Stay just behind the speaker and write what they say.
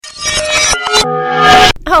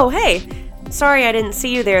Oh, hey! Sorry I didn't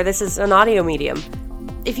see you there. This is an audio medium.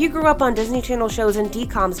 If you grew up on Disney Channel shows and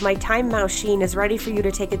DCOMs, my Time Machine is ready for you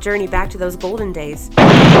to take a journey back to those golden days.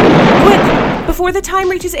 Quick! Before the time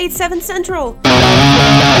reaches 8/7 Central!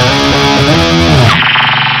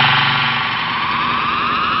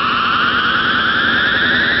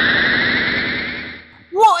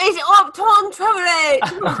 What is up, time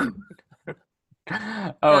traveler?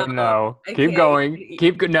 Oh no! Keep going.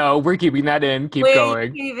 No, we're keeping that in. Keep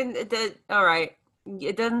going. All right.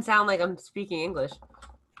 It doesn't sound like I'm speaking English.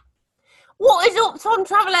 What is up, time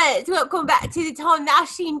travelers? Welcome back to the Time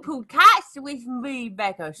Machine podcast with me,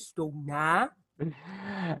 Becca Stoner.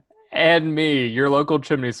 And me, your local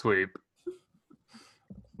chimney sweep.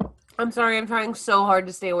 I'm sorry, I'm trying so hard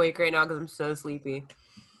to stay awake right now because I'm so sleepy.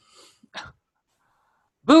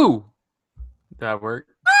 Boo! Did that work?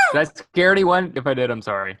 Did I scare anyone? If I did, I'm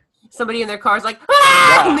sorry. Somebody in their car's like,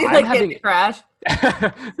 ah! Yeah, And they like hit the crash.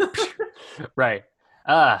 Right.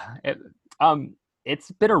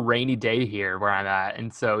 It's been a rainy day here where I'm at,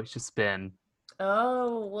 and so it's just been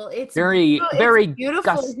it's very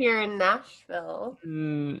beautiful here in Nashville.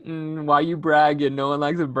 Why you bragging? No one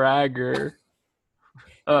likes a bragger.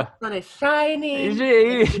 The sun is shining.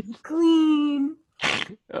 It's clean.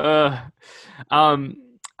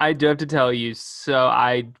 I do have to tell you. So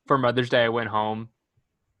for Mother's Day, I went home.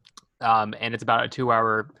 And it's about a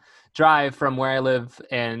 2-hour drive from where I live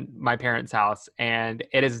and my parents' house. And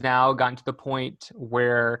it has now gotten to the point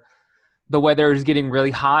where the weather is getting really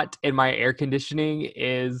hot and my air conditioning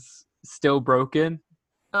is still broken.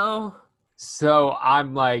 Oh. So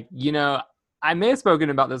I'm like, I may have spoken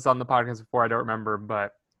about this on the podcast before. I don't remember,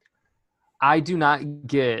 but I do not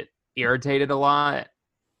get irritated a lot.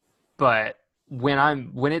 But when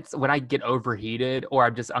I get overheated or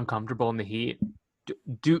I'm just uncomfortable in the heat,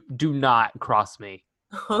 do not cross me.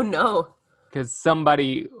 Oh no. Because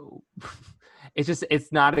somebody,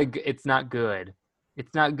 it's not good.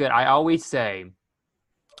 It's not good. I always say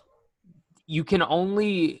you can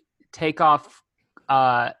only take off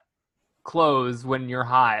clothes when you're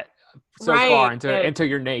hot far until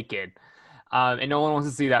you're naked. And no one wants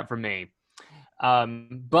to see that from me.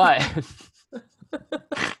 But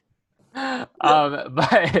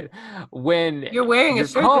but when you're wearing a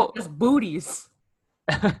shirt that says booties.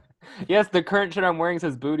 Yes, the current shirt I'm wearing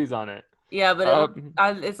says booties on it. Yeah, but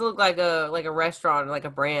it's look like a restaurant, like a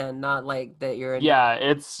brand, not like that you're in. Yeah,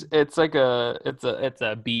 it's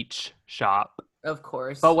a beach shop. Of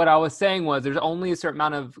course. But what I was saying was there's only a certain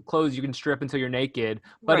amount of clothes you can strip until you're naked.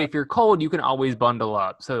 But If you're cold, you can always bundle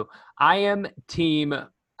up. So I am team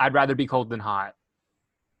I'd rather be cold than hot.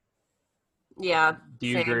 Yeah. Do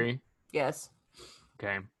you agree? Yes.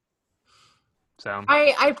 Okay. So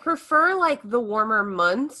I prefer like the warmer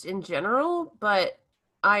months in general, but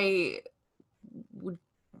I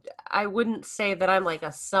wouldn't say that I'm like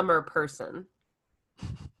a summer person.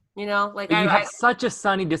 You have such a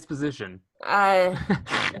sunny disposition.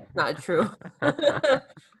 That's not true.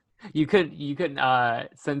 You couldn't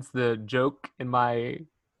sense the joke in my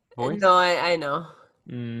voice? No, I know.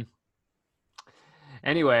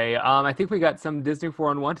 Anyway, I think we got some Disney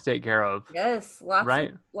 411 to take care of. Yes,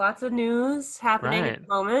 lots of news happening at the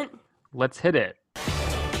moment. Let's hit it.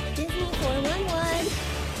 Disney 411.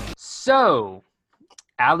 So,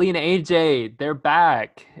 Ali and AJ, they're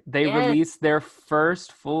back. They released their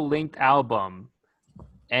first full-length album.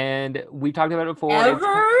 And we talked about it before.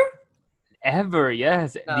 Ever,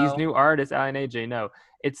 yes. No. These new artists, Ali and AJ, no.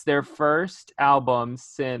 It's their first album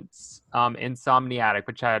since Insomniatic,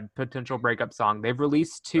 which had Potential Breakup Song. They've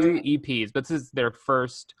released 2 EPs, but this is their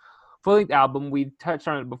first full-length album. We've touched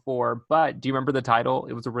on it before, but do you remember the title?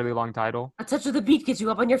 It was a really long title. A touch of the beat gets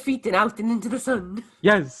you up on your feet and out and into the sun.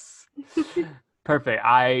 Yes. Perfect.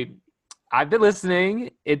 I've been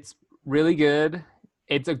listening. It's really good.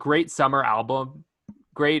 It's a great summer album.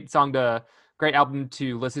 Great album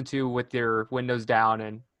to listen to with your windows down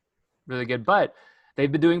and really good. But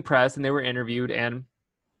they've been doing press and they were interviewed, and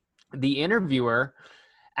the interviewer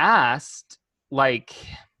asked,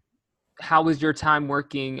 how was your time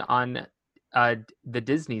working on the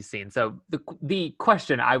Disney scene? So the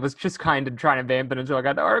question, I was just kind of trying to vamp it until I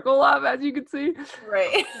got the article up, as you can see.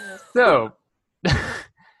 Right. So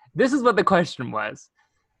this is what the question was.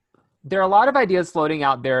 There are a lot of ideas floating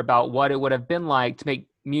out there about what it would have been like to make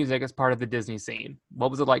music as part of the Disney scene.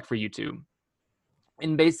 What was it like for you two?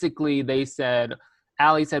 And basically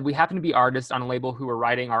Ali said, we happen to be artists on a label who were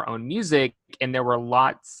writing our own music, and there were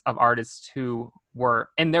lots of artists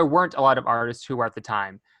and there weren't a lot of artists who were at the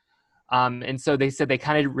time. And so they said they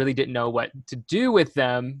kind of really didn't know what to do with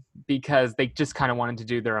them because they just kind of wanted to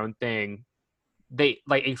do their own thing. they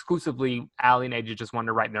like exclusively Allie and AJ just wanted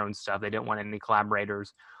to write their own stuff. They didn't want any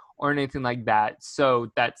collaborators or anything like that.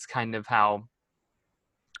 So that's kind of how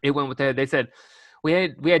it went with it. They said we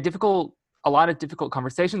had a lot of difficult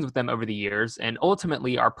conversations with them over the years, and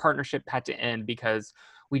ultimately our partnership had to end because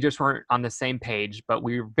we just weren't on the same page, but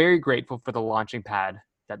we were very grateful for the launching pad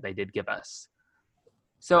that they did give us.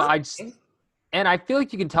 So I feel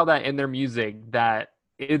like you can tell that in their music that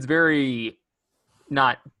it's very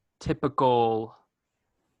not typical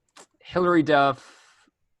Hillary Duff,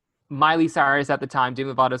 Miley Cyrus at the time,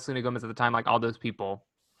 Demi Lovato, Selena Gomez at the time, like all those people.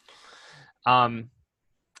 And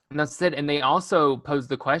that's it. And they also posed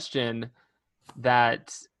the question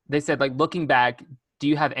that they said, like, looking back, do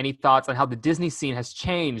you have any thoughts on how the Disney scene has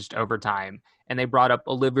changed over time? And they brought up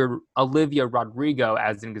Olivia Rodrigo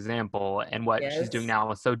as an example, and what she's doing now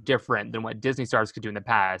is so different than what Disney stars could do in the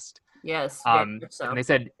past. Yes. And they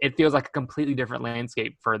said it feels like a completely different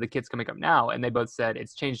landscape for the kids coming up now. And they both said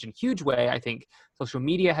it's changed in a huge way. I think social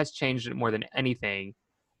media has changed it more than anything.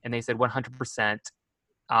 And they said 100%.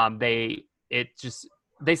 They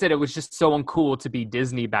said it was just so uncool to be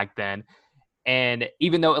Disney back then. And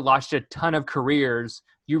even though it launched a ton of careers,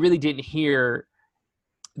 you really didn't hear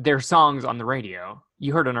their songs on the radio.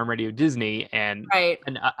 You heard it on Radio Disney and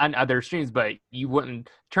on other streams, but you wouldn't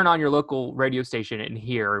turn on your local radio station and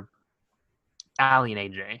hear Allie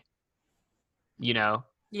and AJ, you know?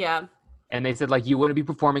 Yeah. And they said, like, you wouldn't be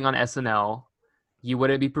performing on SNL. You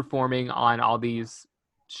wouldn't be performing on all these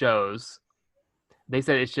shows. They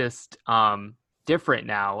said it's just different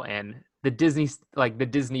now. And the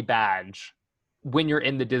Disney badge, when you're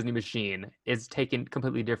in the Disney machine, is taken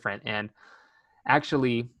completely different. And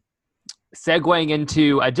actually, segueing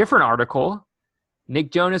into a different article,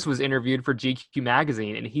 Nick Jonas was interviewed for GQ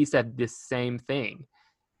magazine, and he said this same thing.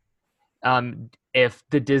 If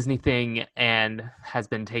the Disney thing has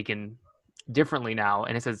been taken differently now,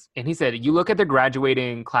 and he said, you look at the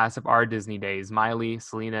graduating class of our Disney days, Miley,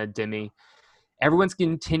 Selena, Demi, everyone's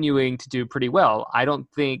continuing to do pretty well. I don't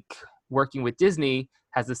think working with Disney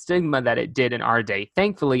has the stigma that it did in our day.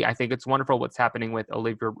 Thankfully, I think it's wonderful what's happening with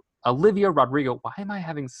Olivia Rodrigo. Why am I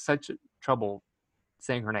having such trouble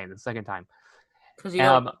saying her name the second time? Because you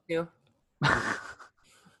don't do.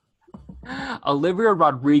 Olivia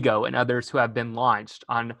Rodrigo and others who have been launched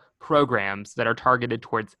on programs that are targeted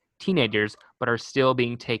towards teenagers but are still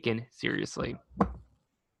being taken seriously.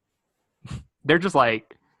 They're just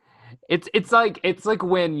like, it's like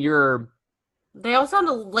when you're. They all sound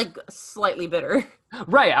like slightly bitter.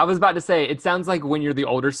 Right. I was about to say, it sounds like when you're the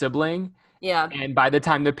older sibling. Yeah. And by the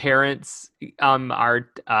time the parents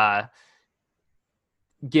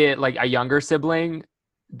get like a younger sibling,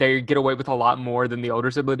 they get away with a lot more than the older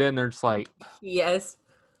sibling did. And they're just like, yes,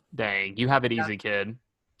 dang, you have it easy, kid.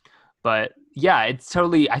 But yeah, it's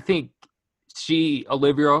totally, I think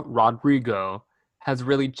Olivia Rodrigo has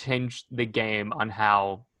really changed the game on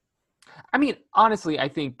how, I mean, honestly, I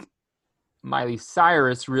think Miley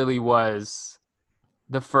Cyrus really was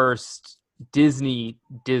the first Disney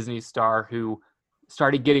star who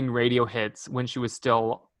started getting radio hits when she was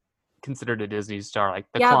still considered a Disney star, like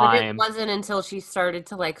The Climb. But it wasn't until she started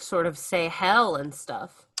to like sort of say hell and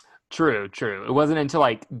stuff. True. It wasn't until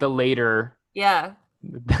like the later. Yeah.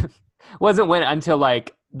 Wasn't until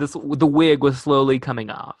like the wig was slowly coming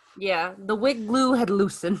off. Yeah, the wig glue had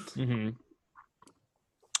loosened. Mm-hmm.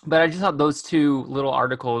 But I just thought those two little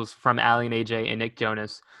articles from Allie and AJ and Nick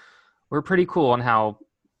Jonas were pretty cool on how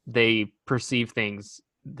they perceive things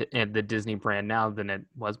in the Disney brand now than it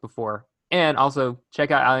was before. And also check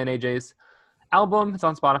out Allie and AJ's album. It's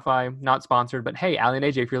on Spotify, not sponsored, but hey, Allie and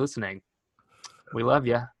AJ, if you're listening, we love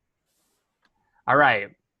you. All right.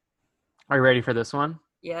 Are you ready for this one?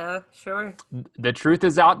 Yeah, sure. The truth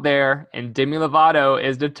is out there, and Demi Lovato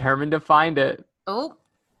is determined to find it. Oh.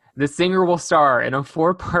 The singer will star in a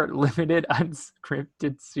 4-part limited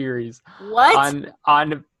unscripted series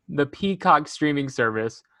on the Peacock streaming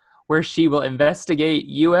service, where she will investigate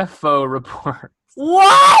UFO reports.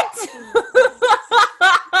 What?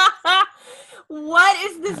 What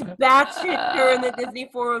is this batshit turn that Disney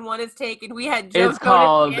 411 has taken? We had Joe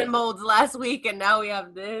and molds last week, and now we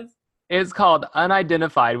have this. It's called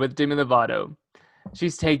Unidentified with Demi Lovato.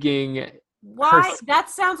 She's taking... Why? That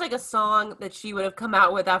sounds like a song that she would have come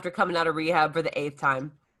out with after coming out of rehab for the 8th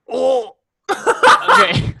time. Oh!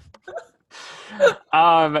 Okay.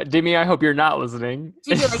 Demi, I hope you're not listening.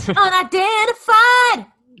 She'd be like, unidentified!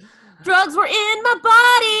 Drugs were in my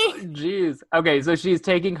body! Jeez. Okay, so she's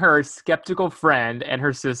taking her skeptical friend and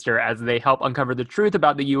her sister as they help uncover the truth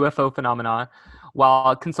about the UFO phenomenon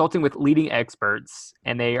while consulting with leading experts.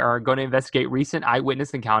 And they are going to investigate recent eyewitness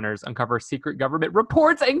encounters, uncover secret government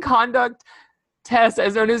reports and conduct tests,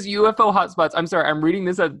 as known as UFO hotspots. I'm sorry, I'm reading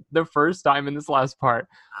this at the first time in this last part.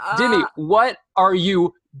 Demi, what are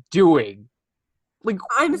you doing? Like,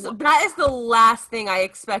 that is the last thing I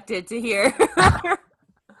expected to hear.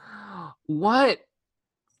 What?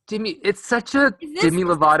 Demi, it's such a Demi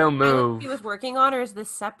Lovato move. He was working on, or is this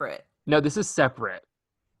separate? No, this is separate.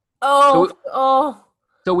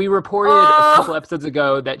 So we reported a couple episodes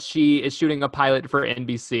ago that she is shooting a pilot for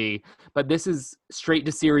NBC, but this is straight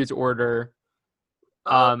to series order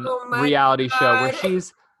reality show where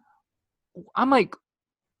I'm like,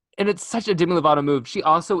 and it's such a Demi Lovato move. She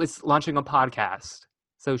also is launching a podcast,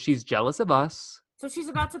 so she's jealous of us. So she's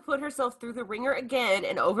about to put herself through the ringer again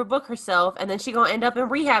and overbook herself, and then she's gonna end up in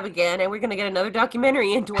rehab again, and we're gonna get another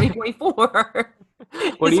documentary in 2024.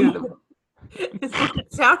 What do you? Is what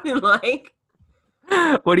it sounded like.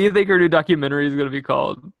 What do you think her new documentary is going to be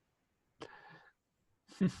called?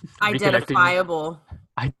 Identifiable.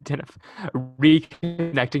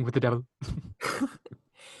 Reconnecting with the devil.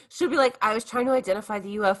 She'll be like, I was trying to identify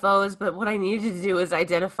the UFOs, but what I needed to do is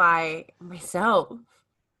identify myself.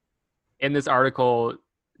 In this article,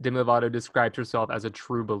 Demi Lovato describes herself as a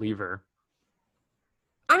true believer.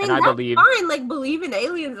 I mean, that's fine. Like, believe in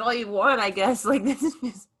aliens all you want, I guess. Like, this is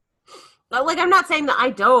just... Like, I'm not saying that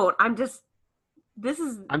I don't. I'm just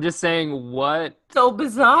saying what so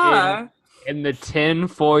bizarre in the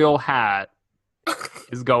tinfoil hat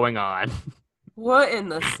is going on. What in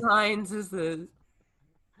the signs is this?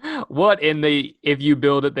 What in the if you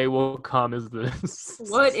build it they will come is this?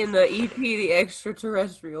 What in the EP the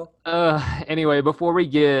extraterrestrial? Anyway, before we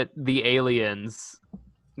get the aliens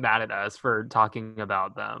mad at us for talking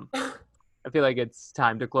about them, I feel like it's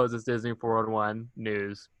time to close this Disney 411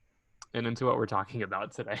 news and into what we're talking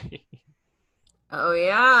about today. Oh,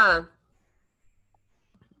 yeah.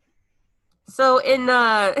 So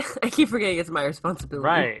I keep forgetting it's my responsibility.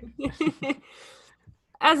 Right.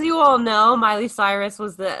 As you all know, Miley Cyrus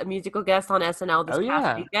was the musical guest on SNL this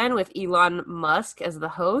past weekend with Elon Musk as the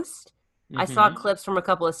host. Mm-hmm. I saw clips from a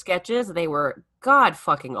couple of sketches. They were god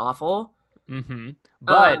fucking awful. Mm-hmm.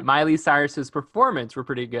 But Miley Cyrus's performance were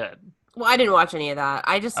pretty good. Well, I didn't watch any of that.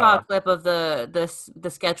 I just saw a clip of the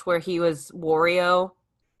sketch where he was Wario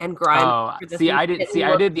and Grimes. Oh, I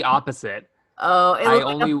did the opposite. Oh, it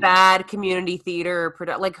looked like a bad community theater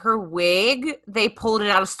production. Like her wig, they pulled it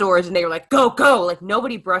out of stores and they were like, "Go, go!" Like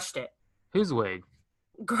nobody brushed it. Whose wig?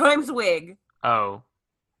 Grimes' wig. Oh.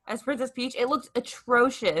 As Princess Peach, it looked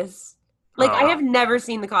atrocious. Like I have never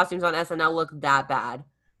seen the costumes on SNL look that bad.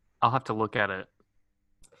 I'll have to look at it.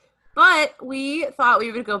 But we thought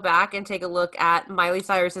we would go back and take a look at Miley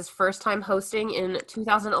Cyrus's first time hosting in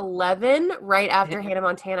 2011, right after Hannah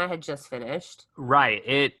Montana had just finished. Right.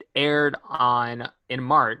 It aired in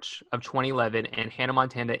March of 2011, and Hannah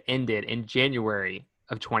Montana ended in January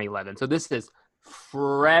of 2011. So this is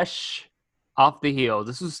fresh off the heels.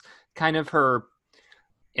 This was kind of her,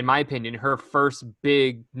 in my opinion, her first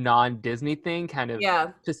big non-Disney thing, kind of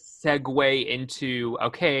to segue into,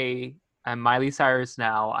 okay, I'm Miley Cyrus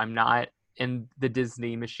now. I'm not in the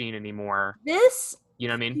Disney machine anymore. This, you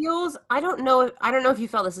know what I mean? Feels. I don't know if you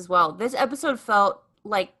felt this as well. This episode felt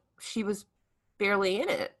like she was barely in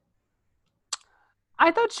it.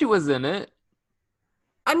 I thought she was in it.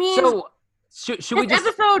 I mean, so should we just?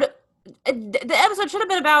 The episode should have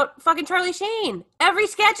been about fucking Charlie Sheen. Every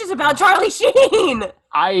sketch is about Charlie Sheen.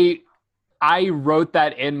 I wrote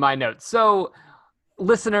that in my notes. So,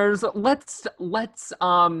 listeners, let's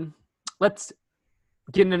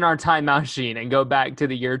get in our time machine and go back to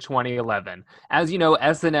the year 2011. As you know,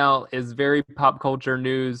 SNL is very pop culture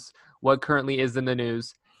news, what currently is in the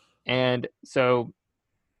news. And so,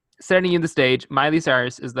 setting you the stage, Miley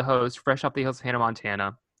Cyrus is the host, fresh off the heels of Hannah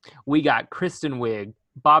Montana. We got Kristen Wiig,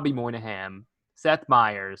 Bobby Moynihan, Seth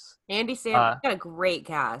Meyers, Andy Samberg. Got a great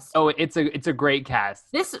cast. Oh, it's a great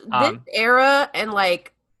cast. This era and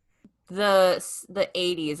like the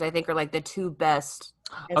 80s, I think, are like the two best.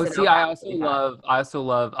 I also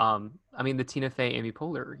love the Tina Fey, Amy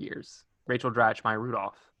Poehler years. Rachel Dratch, Maya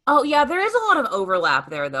Rudolph. Oh yeah, there is a lot of overlap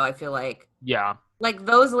there though, I feel like. Yeah. Like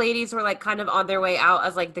those ladies were like kind of on their way out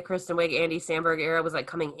as like the Kristen Wiig, Andy Samberg era was like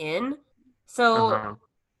coming in. So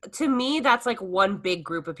to me, that's like one big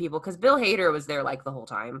group of people because Bill Hader was there like the whole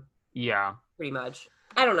time. Yeah. Pretty much.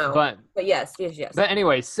 I don't know. But yes. But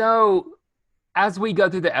anyway, so as we go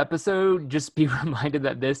through the episode, just be reminded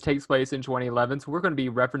that this takes place in 2011. So we're going to be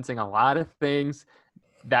referencing a lot of things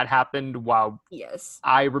that happened while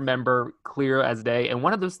I remember clear as day. And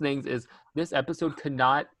one of those things is this episode could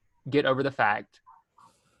not get over the fact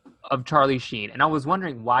of Charlie Sheen. And I was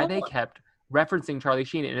wondering why they kept referencing Charlie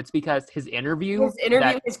Sheen, and it's because his interview,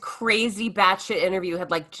 his crazy batshit interview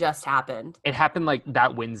had like just happened. It happened like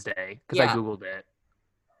that Wednesday because I Googled it.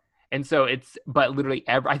 And so but literally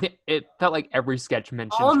I think it felt like every sketch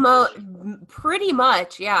mentioned. Almost, pretty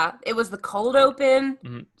much, yeah. It was the cold open.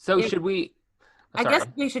 Mm-hmm. So should we? I guess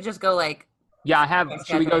we should just go like. Yeah, I have.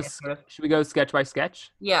 Should we go sketch by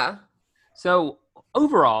sketch? Yeah. So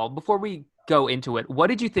overall, before we go into it, what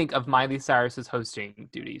did you think of Miley Cyrus's hosting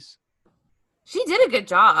duties? She did a good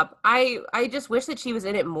job. I just wish that she was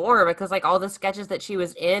in it more because like all the sketches that she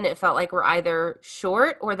was in, it felt like were either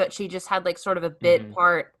short or that she just had like sort of a bit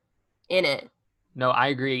part in it. No, I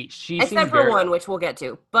agree. Except for one, which we'll get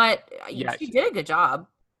to. But she did a good job.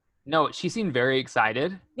 No, she seemed very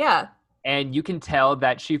excited. Yeah. And you can tell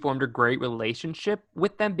that she formed a great relationship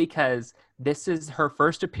with them because this is her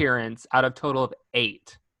first appearance out of total of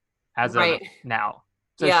 8 as of now.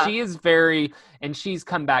 So she is and she's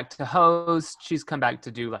come back to host. She's come back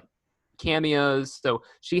to do like cameos. So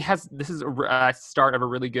this is a start of a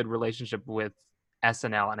really good relationship with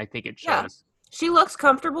SNL. And I think it shows. Yeah. She looks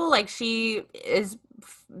comfortable. Like she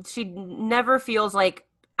never feels like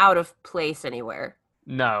out of place anywhere.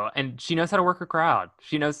 No, and she knows how to work a crowd.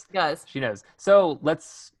 She knows. She knows. So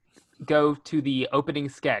let's go to the opening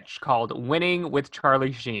sketch called "Winning with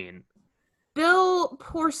Charlie Sheen." Bill,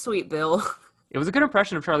 poor sweet Bill. It was a good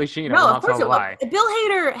impression of Charlie Sheen. No, of course it was. Bill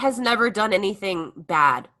Hader has never done anything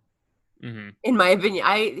bad, in my opinion.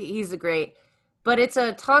 He's great. But it's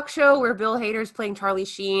a talk show where Bill Hader's playing Charlie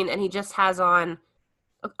Sheen, and he just has on.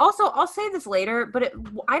 Also, I'll say this later, but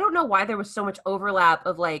I don't know why there was so much overlap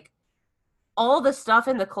of like all the stuff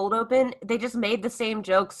in the cold open. They just made the same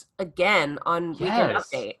jokes again on Weekend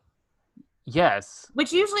Update. Yes.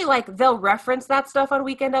 Which usually like they'll reference that stuff on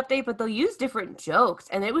Weekend Update, but they'll use different jokes.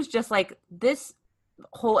 And it was just like this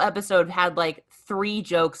whole episode had like 3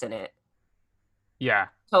 jokes in it. Yeah.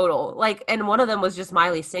 Total. Like, and one of them was just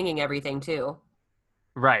Miley singing everything too.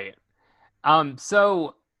 Right.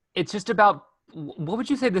 So it's just about, what would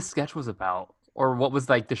you say this sketch was about? Or what was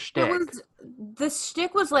like the shtick? The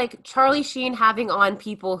shtick was like Charlie Sheen having on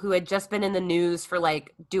people who had just been in the news for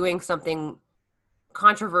like doing something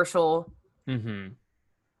controversial.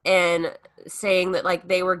 And saying that like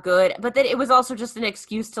they were good, but then it was also just an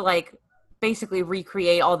excuse to like basically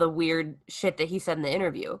recreate all the weird shit that he said in the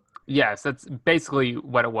interview. Yes, that's basically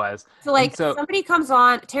what it was. So like somebody comes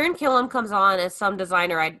on, Taran Killam comes on as some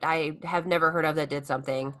designer I have never heard of that did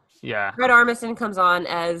something. Yeah. Fred Armisen comes on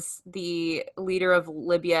as the leader of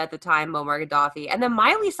Libya at the time, Muammar Gaddafi, and then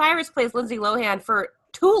Miley Cyrus plays Lindsay Lohan for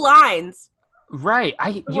 2 lines. Right.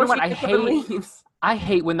 You know what I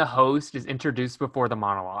hate when the host is introduced before the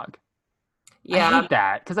monologue. Yeah, I hate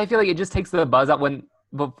that because I feel like it just takes the buzz out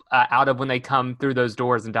out of when they come through those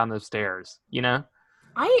doors and down those stairs. You know,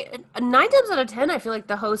 9 times out of 10, I feel like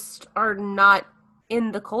the hosts are not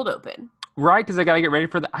in the cold open. Right, because they got to get ready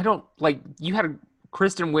for I don't like. You had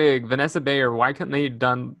Kristen Wiig, Vanessa Bayer. Why couldn't they have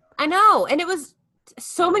done? I know, and it was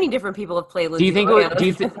so many different people have played. Lindsay do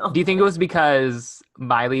you think it was because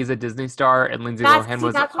Miley is a Disney star and Lindsay Lohan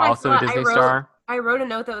was also a Disney star? I wrote a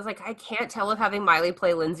note that was like, I can't tell if having Miley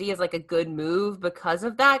play Lindsay is like a good move because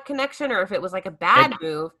of that connection or if it was like a bad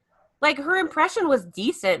move. Like her impression was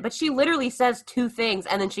decent, but she literally says 2 things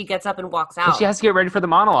and then she gets up and walks out. And she has to get ready for the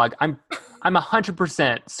monologue. I'm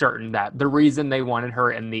 100% certain that the reason they wanted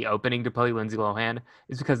her in the opening to play Lindsay Lohan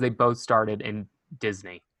is because they both started in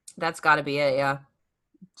Disney. That's got to be it, yeah.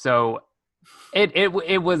 So it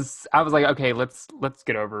was. I was like, okay, let's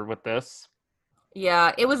get over with this.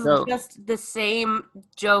 Yeah, it was just the same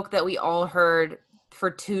joke that we all heard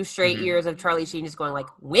for 2 straight years of Charlie Sheen just going like,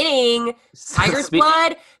 winning, tiger's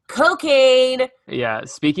blood, cocaine. Yeah,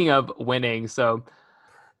 speaking of winning, so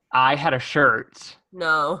I had a shirt.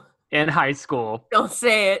 No. In high school. Don't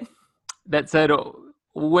say it. That said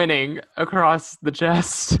winning across the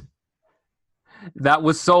chest. That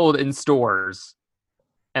was sold in stores.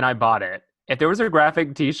 And I bought it. If there was a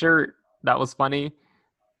graphic t-shirt that was funny,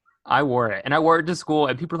 I wore it. And I wore it to school,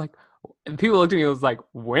 and people looked at me and was like,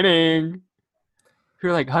 winning. People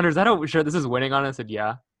were like, Hunter, is that a shirt this is winning on? I said,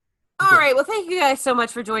 yeah. All right. Well, thank you guys so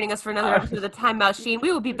much for joining us for another episode of the Time Machine.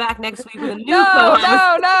 We will be back next week with a new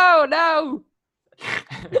co-host. No.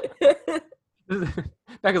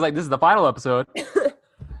 Becca's like, this is the final episode.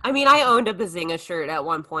 I mean, I owned a Bazinga shirt at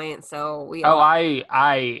one point, so we. If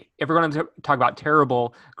we're going to talk about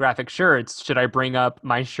terrible graphic shirts, should I bring up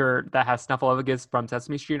my shirt that has Snuffleupagus from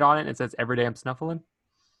Sesame Street on it? It says "Every day I'm snuffling."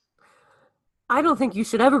 I don't think you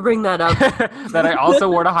should ever bring that up. That I also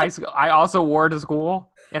wore to high school. I also wore to school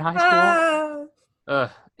in high school.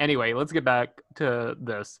 Anyway, let's get back to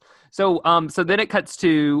this. So then it cuts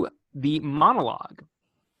to the monologue.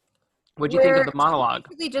 What'd you think Where of the monologue?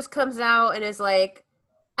 He basically just comes out and is like,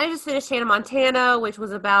 I just finished Hannah Montana, which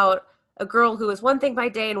was about a girl who was one thing by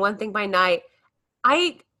day and one thing by night.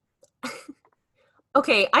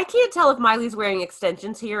 Okay, I can't tell if Miley's wearing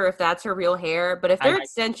extensions here or if that's her real hair, but if they're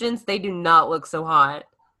extensions, they do not look so hot.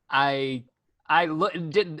 I look, it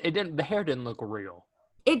didn't, the hair didn't look real.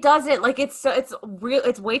 It doesn't, like, it's real,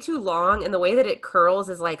 it's way too long, and the way that it curls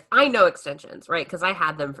is like, I know extensions, right? Because I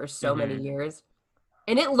had them for so many years.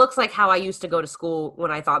 And it looks like how I used to go to school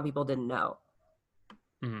when I thought people didn't know.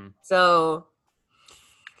 So,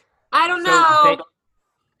 I don't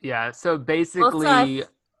know. So basically,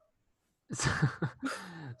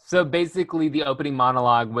 so basically the opening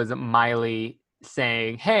monologue was Miley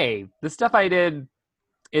saying, hey, the stuff I did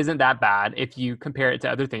isn't that bad if you compare it to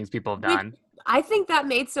other things people have done. I think that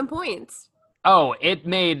made some points. Oh, it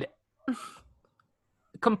made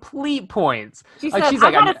complete points. She's like,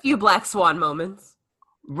 I've had a few Black Swan moments.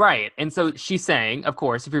 Right. And so she's saying, of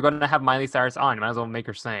course, if you're going to have Miley Cyrus on, you might as well make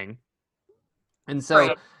her sing. And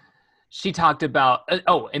so she talked about,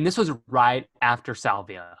 and this was right after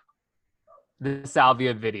Salvia. The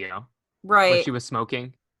Salvia video. Right. Where she was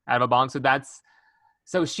smoking out of a bong.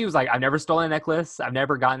 So she was like, I've never stolen a necklace. I've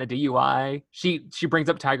never gotten a DUI. She brings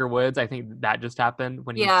up Tiger Woods. I think that just happened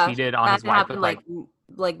when he cheated on his wife. Happened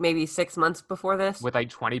like maybe 6 months before this. With like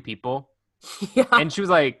 20 people. Yeah. And she was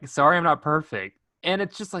like, sorry, I'm not perfect. And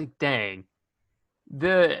it's just like, dang.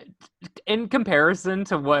 In comparison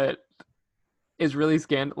to what is really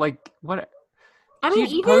like, what? I mean,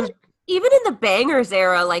 even in the Bangers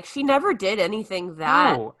era, like, she never did anything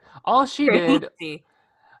that. No. All she did,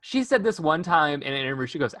 she said this one time in an interview,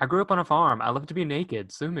 she goes, I grew up on a farm. I love to be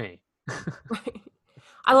naked. Sue me. Right.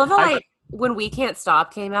 I love how, when We Can't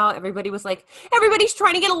Stop came out, everybody was like, everybody's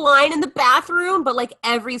trying to get a line in the bathroom, but like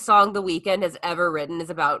every song The Weeknd has ever written is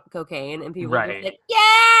about cocaine, and people are just like,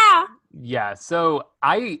 yeah! Yeah, so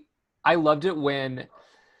I loved it when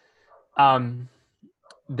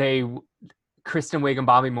Kristen Wiig and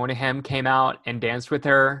Bobby Moynihan came out and danced with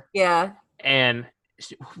her. Yeah. And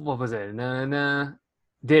what was it?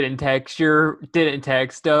 Didn't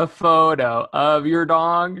text a photo of your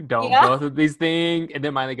dong. Don't both of these things. And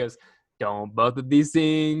then Miley goes, don't both of these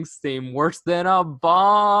things seem worse than a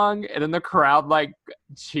bong? And then the crowd like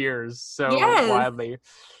cheers so wildly.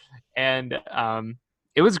 And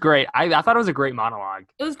it was great. I thought it was a great monologue.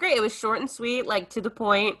 It was great. It was short and sweet, like to the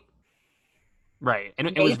point. Right. And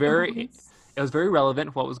it was very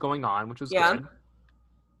relevant for what was going on, which was good.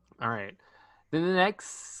 All right. Then the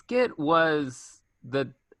next skit was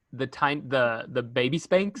the Baby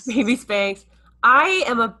Spanx. Baby Spanx. I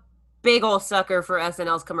am a big old sucker for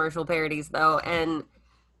SNL's commercial parodies, though, and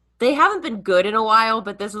they haven't been good in a while,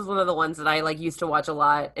 but this was one of the ones that I like used to watch a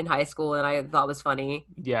lot in high school and I thought was funny.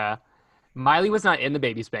 Yeah. Miley was not in the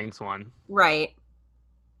Baby Spanx one. Right.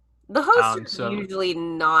 The hosts are usually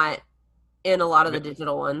not in a lot of the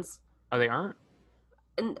digital ones. Oh, they aren't?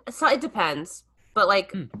 And so it depends. But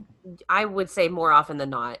like I would say more often than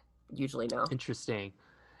not, usually no. Interesting.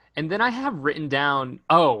 And then I have written down,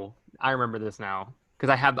 I remember this now.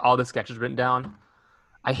 Because I have all the sketches written down.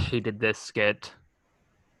 I hated this skit.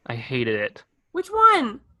 I hated it. Which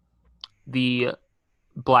one? The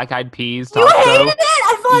Black Eyed Peas talk show. You hated it?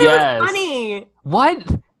 I thought it was funny.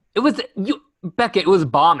 What? It was Becca, it was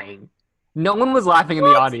bombing. No one was laughing in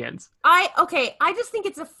the audience. I just think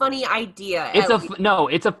it's a funny idea.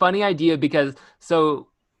 It's a funny idea because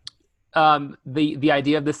the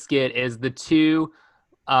idea of the skit is the two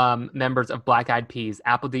members of Black Eyed Peas,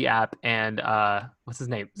 Apple D App and what's his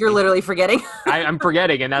name? You're literally forgetting. I'm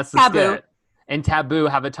forgetting, and that's the Taboo. skit. And Taboo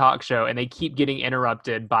have a talk show, and they keep getting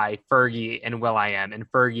interrupted by Fergie and will.i.am, and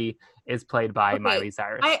Fergie is played by Miley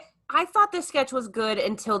Cyrus. I thought this sketch was good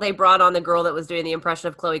until they brought on the girl that was doing the impression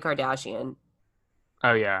of Khloe Kardashian.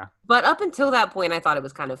 Oh yeah. But up until that point, I thought it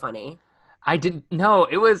was kind of funny. I didn't know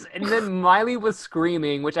it was, and then Miley was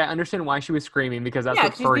screaming, which I understand why she was screaming because that's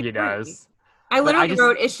what Fergie does. I literally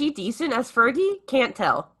wrote, is she decent as Fergie? Can't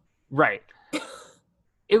tell. Right.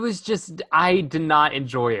 It was just, I did not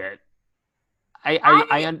enjoy it.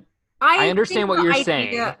 I understand what you're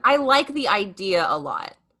saying. I like the idea a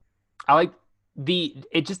lot.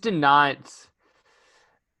 It just did not.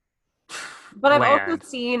 But I've also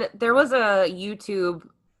seen, there was a YouTube,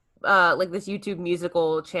 like this YouTube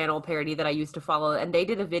musical channel parody that I used to follow, and they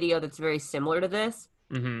did a video that's very similar to this.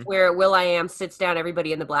 Where will.i.am sits down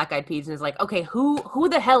everybody in the Black Eyed Peas and is like, okay, who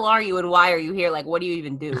the hell are you and why are you here? Like, what do you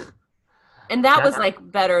even do? And that was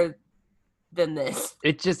like better than this.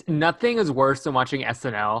 It just, nothing is worse than watching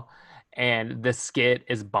SNL and the skit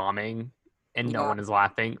is bombing and no one is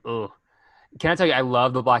laughing. Ugh. Can I tell you, I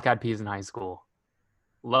love the Black Eyed Peas in high school.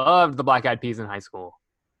 Loved the Black Eyed Peas in high school.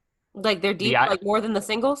 Like they're deep, The like more than the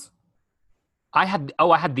singles? I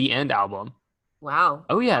had the End album. Wow.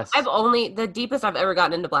 Oh yes. The deepest I've ever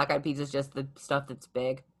gotten into Black Eyed Peas is just the stuff that's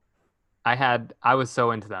big. I was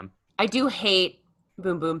so into them. I do hate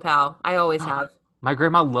Boom Boom Pow. I always have. My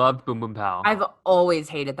grandma loved Boom Boom Pow. I've always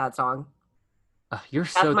hated that song.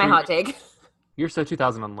 That's my hot take. You're so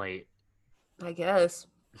 2000 and late. I guess.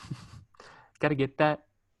 Gotta get that.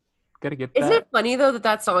 Isn't it funny though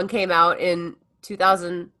that song came out in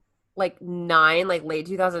 2009, like late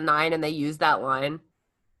 2009, and they used that line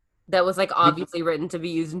that was like obviously written to be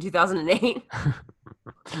used in 2008?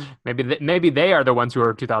 maybe they are the ones who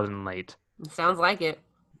are 2000 and late. Sounds like it.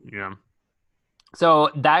 Yeah. So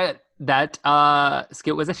that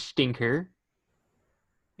skit was a stinker,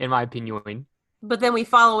 in my opinion. But then we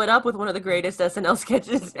follow it up with one of the greatest SNL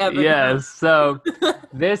sketches ever. Yes. So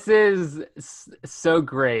this is so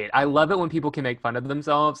great. I love it when people can make fun of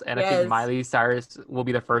themselves. And I think Miley Cyrus will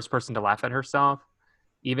be the first person to laugh at herself,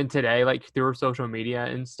 even today, like through her social media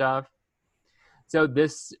and stuff. So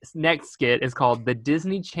this next skit is called The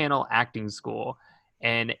Disney Channel Acting School.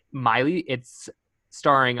 And it's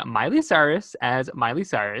starring Miley Cyrus as Miley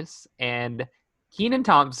Cyrus and Kenan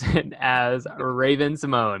Thompson as Raven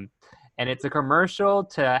Simone. And it's a commercial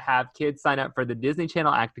to have kids sign up for the Disney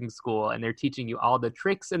Channel Acting School, and they're teaching you all the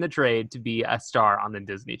tricks in the trade to be a star on the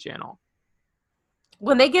Disney Channel.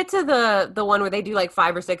 When they get to the one where they do like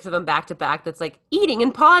 5 or 6 of them back to back, that's like eating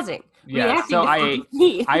and pausing. Yeah. So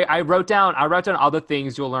I wrote down all the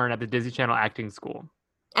things you'll learn at the Disney Channel Acting School.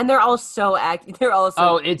 And they're all so acting. They're all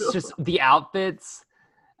so it's cool. Just the outfits.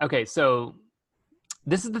 Okay, so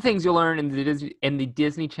this is the things you'll learn in the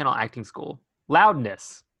Disney Channel Acting School: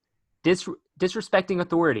 loudness. Disrespecting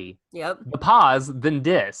authority. Yep. The pause, then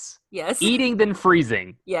diss. Yes. Eating, then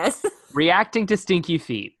freezing. Yes. Reacting to stinky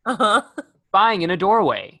feet. Uh-huh. Spying in a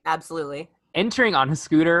doorway. Absolutely. Entering on a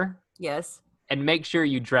scooter. Yes. And make sure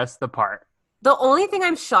you dress the part. The only thing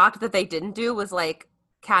I'm shocked that they didn't do was like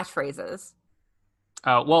catchphrases.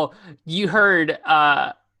 Oh, well, you heard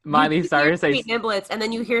Miley Cyrus say niblets, and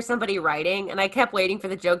then you hear somebody writing, and I kept waiting for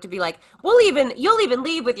the joke to be like, you'll even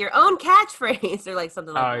leave with your own catchphrase or like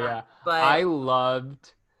something like that. Oh yeah. But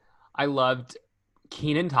I loved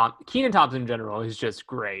Kenan Thompson in general is just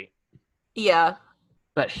great. Yeah.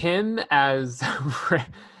 But him as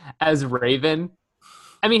Raven,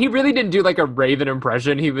 I mean, he really didn't do like a Raven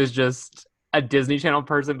impression. He was just a Disney Channel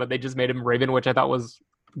person, but they just made him Raven, which I thought was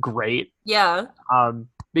great. Yeah.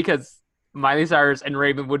 Because Miley Cyrus and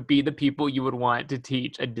Raven would be the people you would want to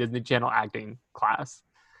teach a Disney Channel acting class.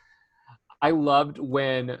 I loved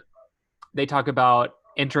when they talk about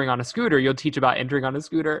entering on a scooter. You'll teach about entering on a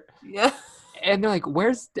scooter. Yeah. And they're like,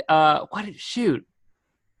 shoot.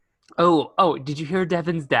 Oh, did you hear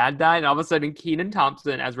Devin's dad died? And all of a sudden, Kenan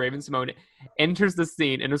Thompson as Raven Simone enters the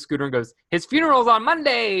scene in a scooter and goes, his funeral's on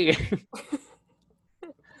Monday.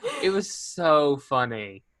 It was so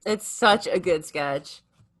funny. It's such a good sketch.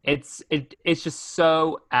 It's just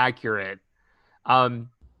so accurate.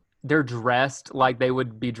 They're dressed like they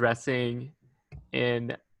would be dressing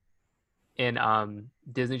in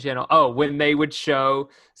Disney Channel. Oh, when they would show,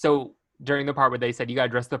 so during the part where they said you gotta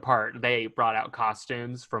dress the part, they brought out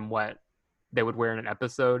costumes from what they would wear in an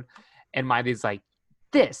episode. And Miley's like,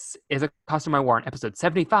 this is a costume I wore in episode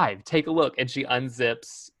 75. Take a look. And she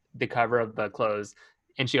unzips the cover of the clothes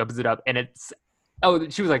and she opens it up, and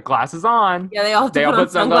she was like, glasses on. Yeah, they all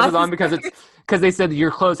put sunglasses on because they said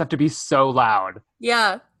your clothes have to be so loud.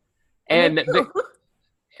 Yeah. And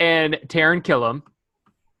Taran Killam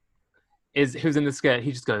who's in the skit.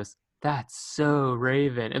 He just goes, "That's so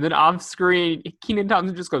Raven." And then off screen, Kenan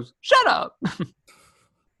Thompson just goes, "Shut up."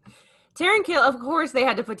 Taran Killam, of course, they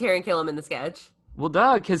had to put Taran Killam in the sketch. Well,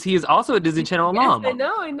 duh, because he is also a Disney Channel alum.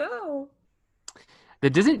 I know.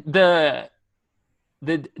 The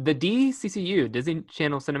DCCU, Disney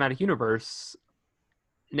Channel Cinematic Universe,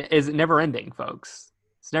 is never ending, folks.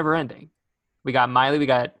 It's never ending. We got Miley, we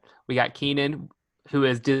got Kenan, who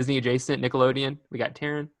is Disney adjacent, Nickelodeon. We got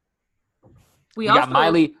Taran. We got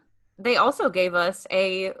Miley. They also gave us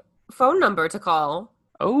a phone number to call.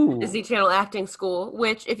 Oh. Disney Channel Acting School,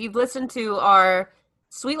 which if you've listened to our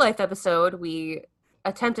Sweet Life episode, we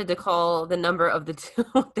attempted to call the number of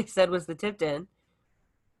what they said was the Tipton.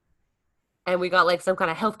 And we got like some kind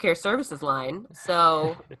of healthcare services line.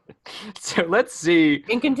 So let's see.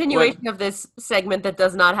 In continuation of this segment that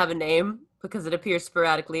does not have a name because it appears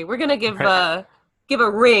sporadically, we're gonna give a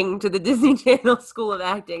ring to the Disney Channel School of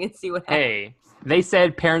Acting and see what happens. Hey, they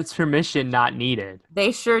said parents' permission not needed.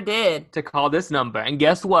 They sure did. To call this number. And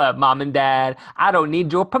guess what, Mom and Dad? I don't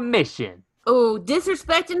need your permission. Oh,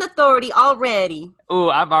 disrespecting authority already. Oh,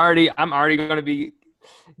 I'm already gonna be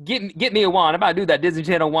get me a wand. I'm about to do that Disney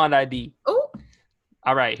Channel wand ID. Oh,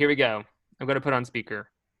 All right, here we go. I'm gonna put on speaker.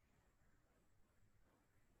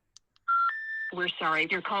 We're sorry,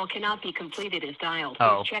 your call cannot be completed as dialed.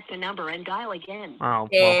 Oh. Please check the number and dial again. Oh,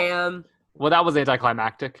 damn. well, that was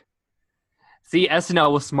anticlimactic. See,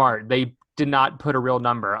 SNL was smart. They did not put a real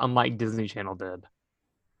number, unlike Disney Channel did.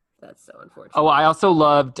 That's so unfortunate. Oh, I also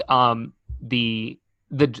loved the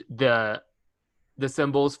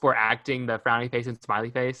symbols for acting the frowny face and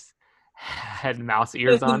smiley face had mouse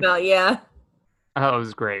ears on. No, yeah. I thought it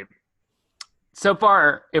was great. So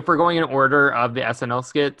far, if we're going in order of the SNL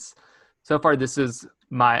skits, so far this is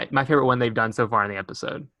my favorite one they've done so far in the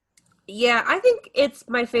episode. Yeah, I think it's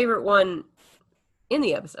my favorite one in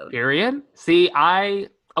the episode. Period. See,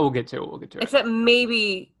 we'll get to it. We'll get to it. Except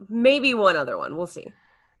maybe one other one. We'll see.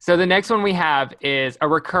 So the next one we have is a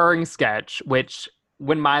recurring sketch, which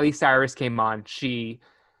when Miley Cyrus came on, she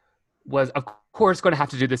was, of course, going to have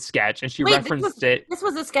to do this sketch, and she referenced it. This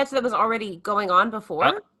was a sketch that was already going on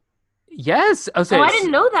before? Yes. Oh, I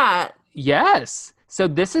didn't know that. Yes. So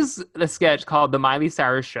this is the sketch called The Miley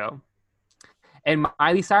Cyrus Show. And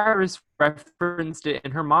Miley Cyrus referenced it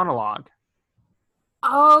in her monologue.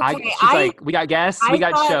 Okay. She's like, we got guests, we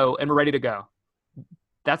got show, and we're ready to go.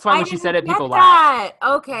 That's why when she said it, people laughed.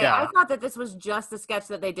 Okay, Yeah. I thought that this was just the sketch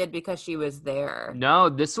that they did because she was there. No,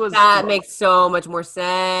 this was... That makes so much more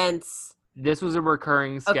sense. This was a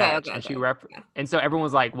recurring sketch. And so everyone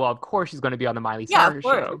was like, well, of course she's going to be on the Miley Cyrus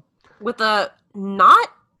show. With a not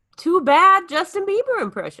too bad Justin Bieber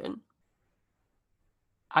impression.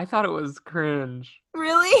 I thought it was cringe.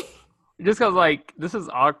 Really? Just because, like, this is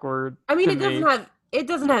awkward. I mean, it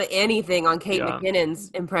doesn't have anything on Kate McKinnon's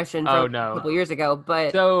impression from a couple years ago,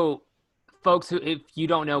 but... So, folks, if you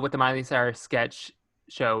don't know what the Miley Cyrus sketch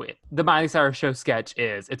show, the Miley Cyrus show sketch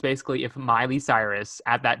is, it's basically if Miley Cyrus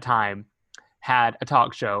at that time had a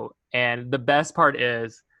talk show, and the best part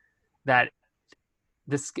is that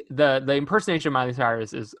the impersonation of Miley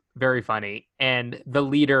Cyrus is very funny, and the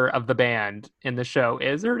leader of the band in the show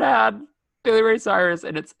is her dad, Billy Ray Cyrus,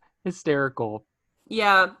 and it's hysterical.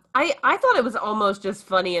 Yeah, I thought it was almost just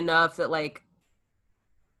funny enough that, like,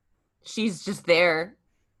 she's just there.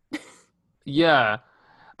 Yeah,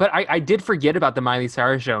 but I did forget about the Miley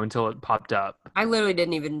Cyrus show until it popped up. I literally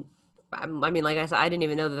didn't even, I mean, like I said, I didn't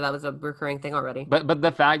even know that was a recurring thing already. But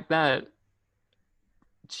the fact that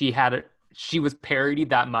she was parodied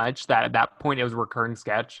that much that at that point it was a recurring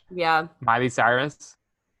sketch. Yeah. Miley Cyrus,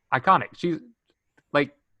 iconic. She's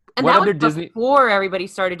like, and what that other was Disney? Before everybody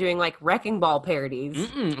started doing like Wrecking Ball parodies.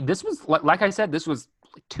 This was, like I said, this was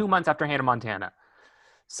 2 months after Hannah Montana.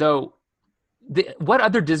 So, what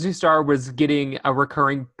other Disney star was getting a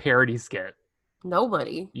recurring parody skit?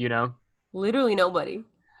 Nobody. You know, literally nobody.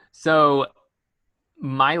 So,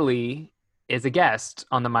 Miley is a guest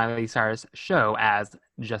on the Miley Cyrus show as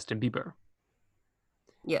Justin Bieber.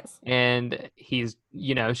 Yes. And he's,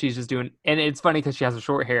 she's just doing, and it's funny because she has a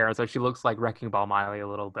short hair, so she looks like Wrecking Ball Miley a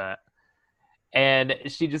little bit. And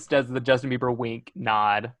she just does the Justin Bieber wink,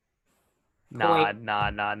 nod.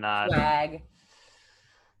 Swag.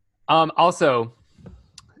 Also,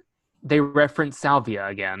 they reference Salvia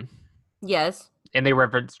again. Yes. And they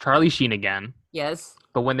reference Charlie Sheen again. Yes.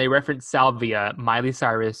 But when they referenced Salvia, Miley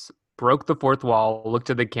Cyrus broke the fourth wall,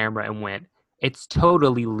 looked at the camera, and went, "It's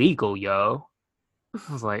totally legal, yo."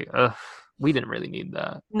 I was like, ugh, we didn't really need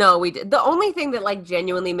that. No, we did. The only thing that like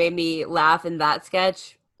genuinely made me laugh in that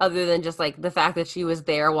sketch, other than just like the fact that she was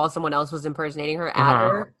there while someone else was impersonating her at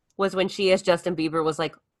her, was when she as Justin Bieber was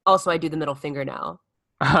like, "Also, I do the middle finger now."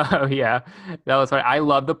 Oh yeah, that was funny. I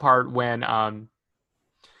love the part when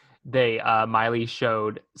Miley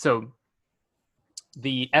showed, so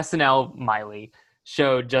the SNL Miley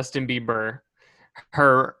showed Justin Bieber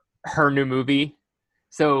her new movie.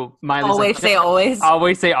 So Miley's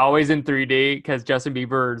always say always in 3D because Justin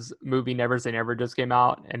Bieber's movie Never Say Never just came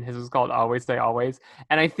out and his was called Always Say Always.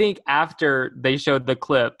 And I think after they showed the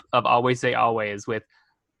clip of Always Say Always with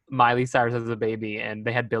Miley Cyrus as a baby, and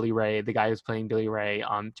they had Billy Ray, the guy who's playing Billy Ray,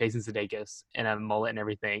 Jason Sudeikis, and a mullet and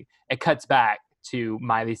everything. It cuts back to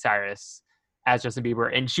Miley Cyrus as Justin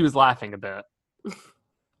Bieber, and she was laughing a bit.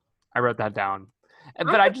 I wrote that down.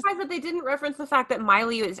 But I'm surprised that they didn't reference the fact that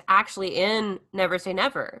Miley is actually in Never Say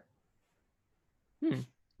Never.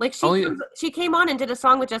 Like she came on and did a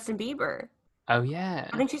song with Justin Bieber. Oh yeah.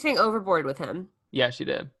 I think she sang Overboard with him. Yeah, she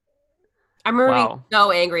did. I remember being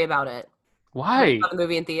so angry about it. Why? The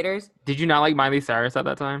movie in theaters. Did you not like Miley Cyrus at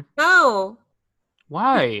that time? No.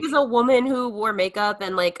 Why? She was a woman who wore makeup,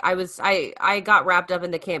 and like I got wrapped up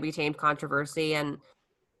in the Can't Be Tamed controversy, and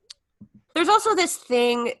There's also this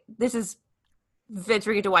thing, this is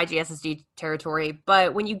venturing into YGSSD territory,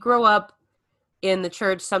 but when you grow up in the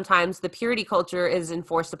church, sometimes the purity culture is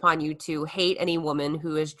enforced upon you to hate any woman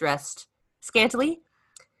who is dressed scantily.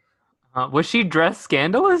 Was she dressed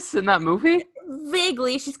scandalous in that movie?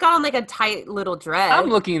 Vaguely, she's got on like a tight little dress. I'm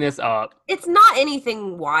looking this up. It's not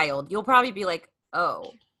anything wild. You'll probably be like,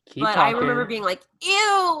 oh. Keep but talking. I remember being like,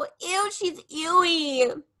 ew, she's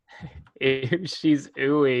ewy. Ew, she's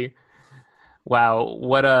ooey. Wow,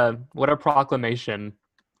 what a proclamation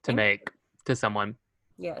to make to someone.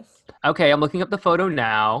 Yes. Okay, I'm looking up the photo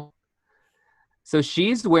now. So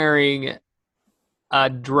she's wearing a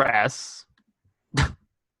dress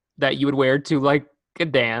that you would wear to like a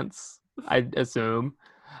dance, I assume.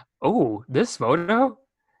 Oh, this photo?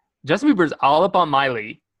 Justin Bieber's all up on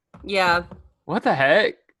Miley. Yeah. What the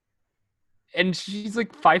heck? And she's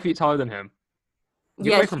like 5 feet taller than him.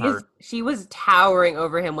 Get away from her. She was towering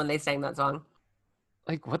over him when they sang that song.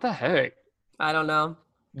 Like, what the heck? I don't know.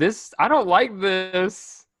 I don't like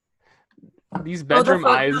this. These bedroom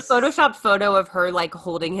eyes. The photoshopped photo of her like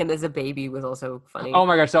holding him as a baby was also funny. Oh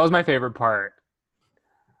my gosh, that was my favorite part.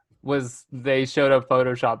 Was they showed a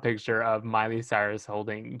Photoshop picture of Miley Cyrus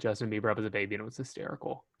holding Justin Bieber up as a baby, and it was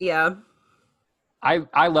hysterical. Yeah.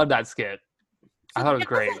 I love that skit. I thought it was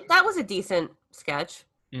great. That was a decent sketch.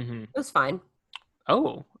 Mm-hmm. It was fine.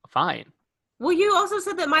 Oh, fine. Well, you also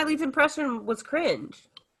said that Miley's impression was cringe.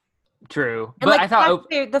 True. And But like, I thought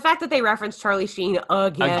the fact that they referenced Charlie Sheen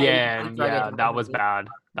again. yeah, that was bad.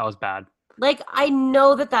 That was bad. Like, I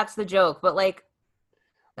know that that's the joke, but like,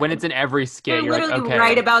 When it's in every skit, they're you're like, literally okay.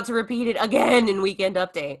 right about to repeat it again in Weekend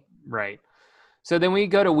Update. Right. So then we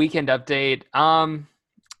go to Weekend Update.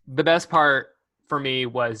 The best part for me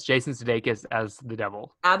was Jason Sudeikis as the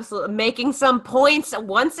devil. Absolutely. Making some points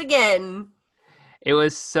once again. It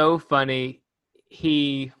was so funny.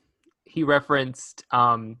 He referenced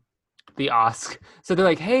the Oscar. So they're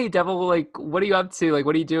like, "Hey, devil, like, what are you up to? Like,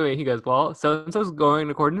 what are you doing?" He goes, "Well, so-and-so's going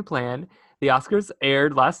according to plan. The Oscars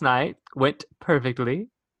aired last night. Went perfectly."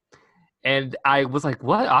 And I was like,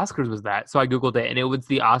 what Oscars was that? So I Googled it, and it was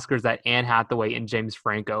the Oscars that Anne Hathaway and James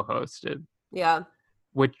Franco hosted. Yeah.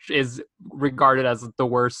 Which is regarded as one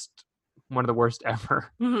of the worst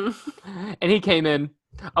ever. Mm-hmm. And he came in.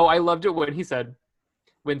 Oh, I loved it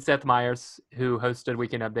when Seth Meyers, who hosted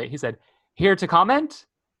Weekend Update, he said, "Here to comment,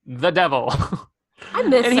 the devil." I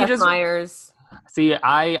miss Seth Meyers. See,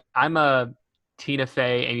 I'm a Tina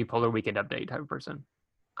Fey, Amy Poehler Weekend Update type of person.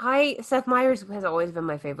 Seth Meyers has always been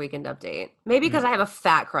my favorite Weekend Update. Maybe because I have a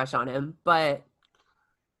fat crush on him, but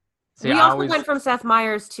we also went from Seth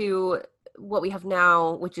Meyers to what we have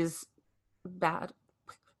now, which is bad.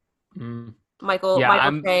 Michael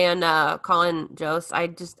Che and Colin Jost. I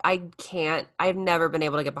can't. I've never been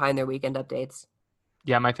able to get behind their Weekend Updates.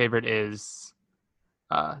 Yeah, my favorite is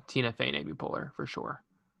Tina Fey and Amy Poehler for sure.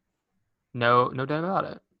 No doubt about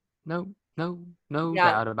it. No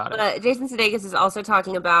doubt about it. Jason Sudeikis is also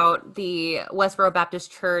talking about the Westboro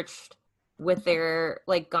Baptist Church with their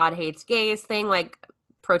like God hates gays thing, like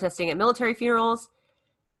protesting at military funerals,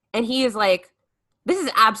 and he is like, "This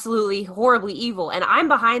is absolutely horribly evil, and I'm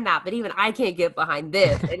behind that, but even I can't get behind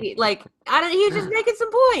this." And he like, he's just making some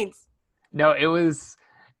points. No, it was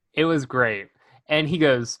great, and he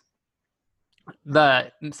goes,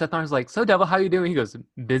 Seth Meyers like, "So devil, how you doing?" He goes,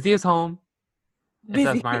 "Busy as home."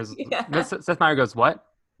 Seth Meyers, yeah. Seth Meyers goes, "What?"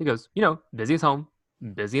 He goes, "Busy as home,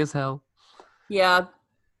 busy as hell." Yeah.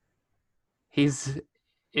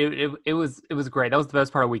 It was great. That was the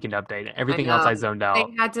best part of Weekend Update. Everything else I zoned out.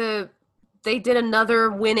 They did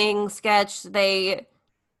another winning sketch. The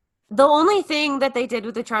only thing that they did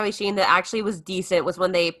with the Charlie Sheen that actually was decent was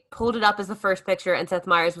when they pulled it up as the first picture and Seth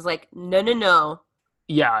Meyers was like, no.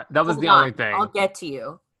 Yeah, that was the only thing. I'll get to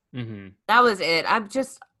you. Mm-hmm. That was it.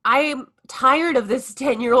 I'm tired of this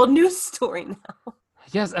 10-year-old news story now.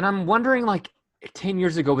 Yes, and I'm wondering, like, 10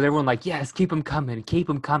 years ago, with everyone like, yes, keep them coming, keep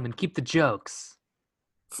the jokes.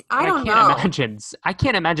 I don't know. I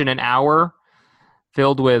can't imagine an hour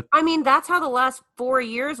filled with... I mean, that's how the last 4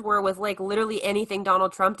 years were with, like, literally anything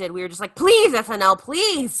Donald Trump did. We were just like, please, SNL,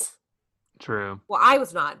 please. True. Well, I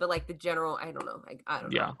was not, but, like, the general, I don't know. I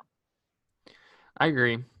don't know. Yeah. I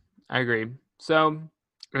agree. So,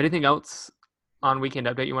 anything else on Weekend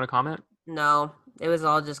Update you want to comment? No, it was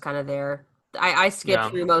all just kind of there. I skipped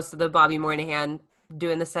through most of the Bobby Moynihan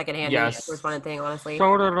doing the secondhand correspondent thing, honestly.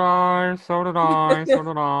 So did I.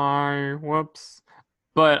 Whoops.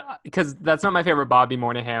 But because that's not my favorite Bobby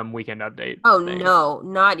Moynihan Weekend Update. Oh, thing. No,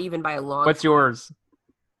 not even by a long What's yours?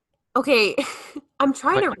 Okay, I'm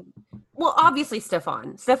trying to... Well, obviously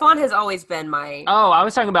Stefan. Stefan has always been my... Oh, I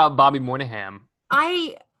was talking about Bobby Moynihan.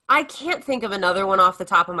 I I can't think of another one off the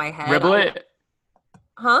top of my head. Riblet.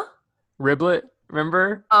 Huh? Riblet.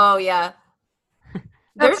 Remember? Oh, yeah. That's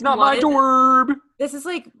There's not my one- dorb. This is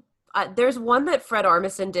like, there's one that Fred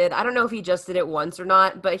Armisen did. I don't know if he just did it once or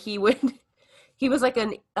not, but he was like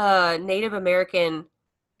a Native American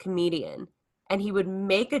comedian, and he would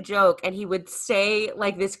make a joke and he would say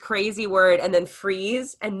like this crazy word and then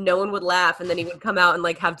freeze and no one would laugh, and then he would come out and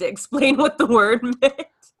like have to explain what the word meant.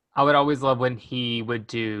 I would always love when he would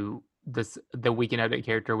do the Weekend Update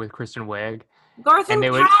character with Kristen Wiig. Garth and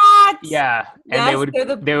they would, Kat! yeah, and Yes, they're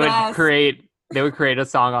the they would best. create a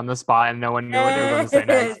song on the spot, and no one knew what they were going to say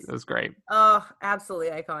next. Yes. It was great. Oh, absolutely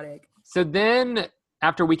iconic. So then,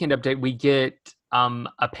 after Weekend Update, we get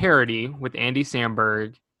a parody with Andy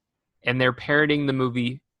Samberg, and they're parodying the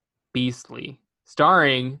movie Beastly,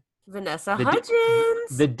 starring Vanessa The-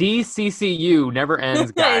 Hudgens. the DCCU never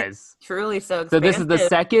ends, guys. Truly so So this is the expansive.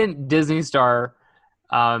 second Disney star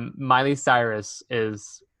Miley Cyrus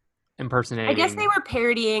is impersonating. I guess they were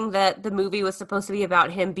parodying that the movie was supposed to be about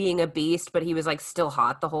him being a beast, but he was like still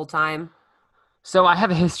hot the whole time. So I have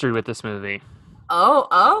a history with this movie.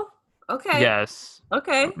 Oh, okay. Yes.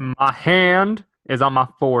 Okay. My hand is on my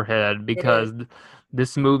forehead because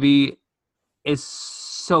this movie is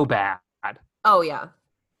so bad. Oh, yeah.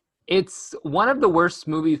 It's one of the worst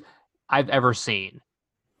movies I've ever seen.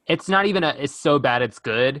 It's not even it's so bad it's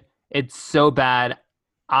good. It's so bad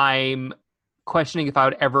I'm questioning if I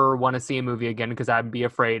would ever want to see a movie again because I'd be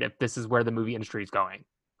afraid if this is where the movie industry is going.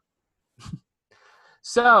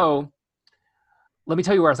 So, let me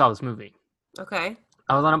tell you where I saw this movie. Okay.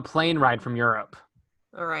 I was on a plane ride from Europe,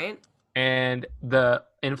 All right. and the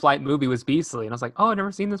in-flight movie was Beastly, and I was like, "Oh, I've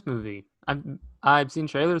never seen this movie. I've seen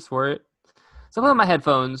trailers for it." So I put on my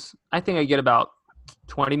headphones. I think I get about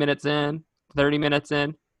 20 minutes in, 30 minutes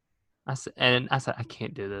in. I said, I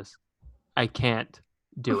can't do this. I can't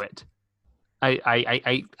do it.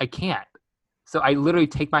 I can't. So I literally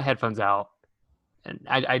take my headphones out, and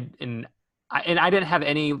I didn't have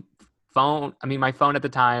any phone. I mean, my phone at the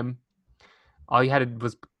time, all you had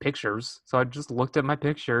was pictures. So I just looked at my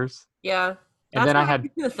pictures, Yeah. and then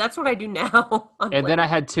That's what I do now. and then I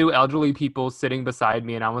had two elderly people sitting beside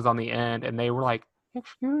me, and I was on the end, and they were like,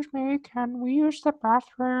 "Excuse me, can we use the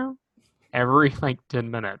bathroom?" Every like 10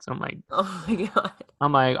 minutes. I'm like, Oh my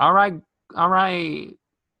god. all right.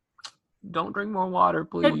 Don't drink more water,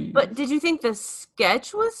 please. But did you think the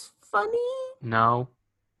sketch was funny? No,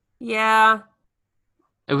 Yeah.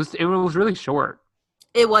 it was really short.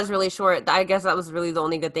 It was really short. I guess that was really the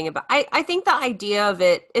only good thing about. I think the idea of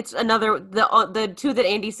it. It's another the two that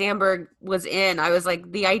Andy Samberg was in. I was like,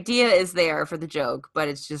 the idea is there for the joke, but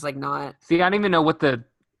it's just like not. See, I don't even know what the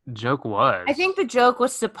joke was. I think the joke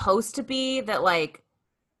was supposed to be that like.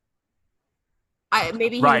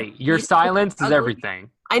 Right. Your silence is ugly. everything.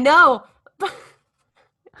 I know.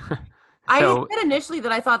 I So- said initially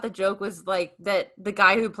that I thought the joke was like that the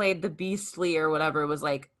guy who played the Beastly or whatever was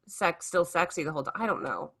like still sexy the whole time. I don't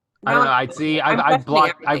know. I don't know. Now I'd see. I'm I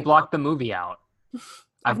questioning blocked everything the movie out. I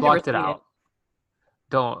I've blocked never it seen out.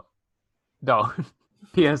 Don't.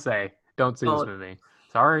 PSA. Don't see this Don't. movie.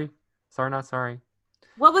 Sorry, not sorry.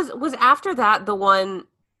 What was after that the one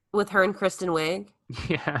with her and Kristen Wiig?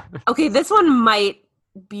 Yeah. Okay, this was my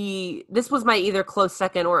either close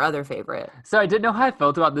second or other favorite. So I didn't know how I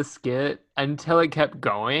felt about this skit until it kept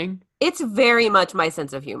going. It's very much my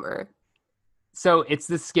sense of humor. So it's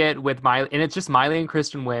the skit with Miley, and it's just Miley and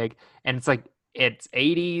Kristen Wiig, and it's like it's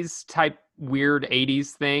 80s type weird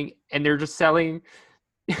 80s thing, and they're just selling.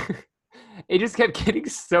 It just kept getting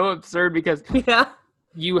so absurd because Yeah.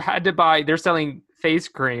 you had to buy. They're selling face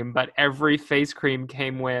cream, but every face cream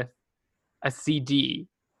came with a CD.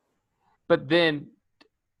 But then,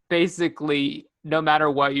 basically, no matter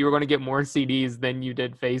what, you were going to get more CDs than you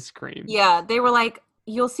did face cream. Yeah, they were like,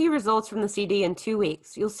 you'll see results from the CD in 2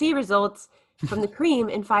 weeks. You'll see results from the cream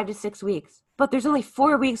in 5 to 6 weeks. But there's only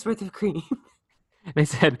 4 weeks worth of cream. They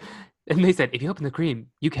said, if you open the cream,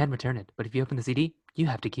 you can return it, but if you open the CD, you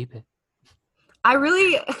have to keep it. I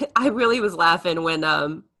really was laughing when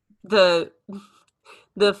the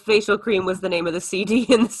facial cream was the name of the CD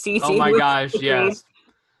and the CD. Oh my was gosh, the cream. yes.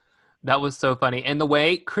 That was so funny. And the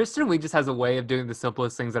way Kristen Wiig just has a way of doing the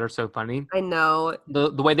simplest things that are so funny. I know.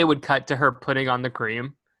 The way they would cut to her putting on the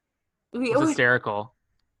cream was hysterical.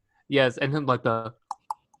 Yes, and then like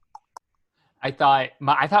I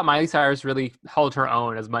thought Miley Cyrus really held her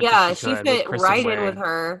own as much Yeah, as she she could. fit with Kristen right in Wiig. with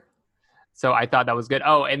her. So I thought that was good.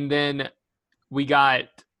 Oh, and then we got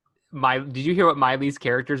did you hear what Miley's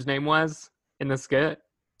character's name was in the skit?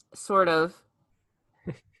 Sort of.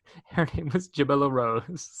 Her name was Jamila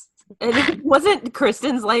Rose. And it wasn't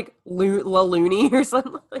Kristen's like La Looney or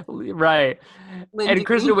something? Right. Lindsay And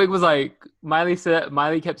Kristen Looney? Wiig was like,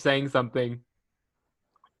 Miley kept saying something,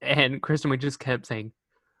 and Kristen Wiig just kept saying,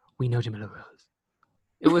 "We know Jamila Rose."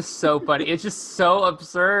 It was so funny. It's just so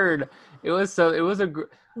absurd. It was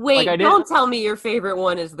Wait, I don't tell me your favorite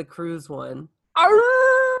one is the cruise one.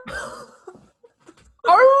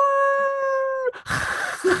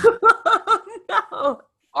 No.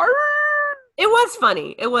 It was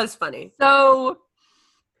funny. It was funny. So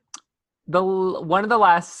one of the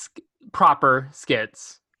last proper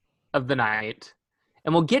skits of the night,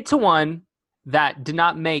 and we'll get to one that did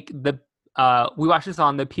not make the. We watched this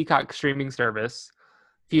on the Peacock streaming service,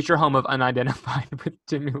 future home of Unidentified with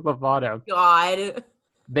Demi Lovato. God.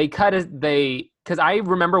 They cut it. Because I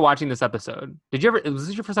remember watching this episode. Did you ever? Was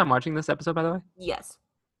this your first time watching this episode, by the way? Yes.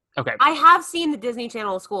 Okay. I have seen the Disney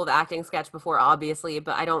Channel School of Acting sketch before, obviously,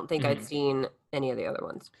 but I don't think I'd seen any of the other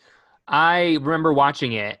ones. I remember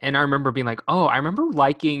watching it, and I remember being like, "Oh, I remember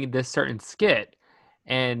liking this certain skit,"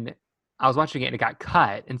 and I was watching it, and it got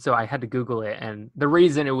cut, and so I had to Google it, and the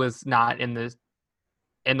reason it was not in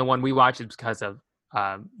the one we watched is because of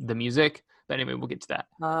the music. But anyway, we'll get to that.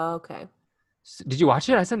 Okay. So, did you watch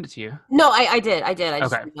it? I sent it to you. No, I did. I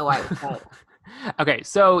just Okay. didn't know why it was cut. Okay,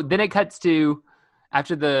 so then it cuts to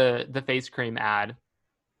after the face cream ad,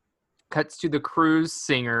 cuts to the cruise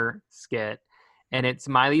singer skit, and it's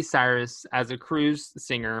Miley Cyrus as a cruise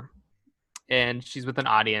singer, and she's with an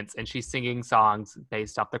audience, and she's singing songs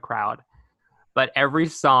based off the crowd. But every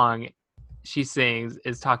song she sings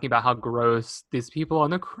is talking about how gross these people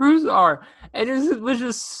on the cruise are, and it was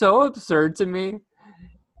just so absurd to me.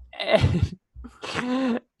 And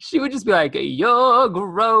she would just be like, "You're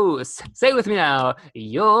gross. Say it with me now.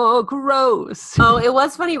 You're gross." Oh, it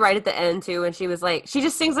was funny right at the end too, when she was like, she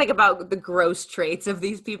just sings like about the gross traits of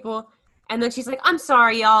these people, and then she's like, "I'm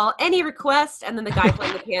sorry, y'all. Any requests?" And then the guy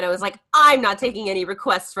playing the piano is like, "I'm not taking any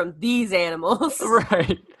requests from these animals."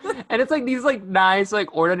 Right. And it's like these like nice,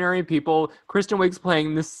 like ordinary people. Kristen Wiig's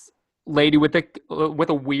playing this lady with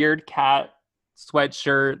a weird cat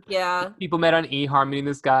sweatshirt. Yeah. People met on eHarmony,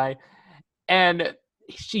 this guy. And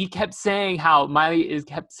she kept saying how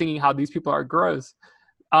kept singing how these people are gross.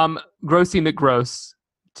 Grossy McGross,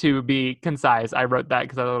 to be concise. I wrote that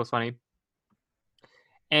because I thought it was funny.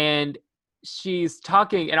 And she's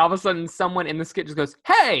talking, and all of a sudden someone in the skit just goes,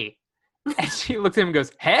 "Hey!" And she looks at him and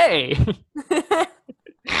goes, "Hey!"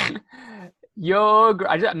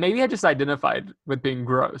 Maybe I just identified with being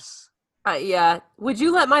gross. Yeah. Would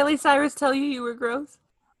you let Miley Cyrus tell you were gross?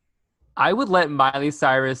 I would let Miley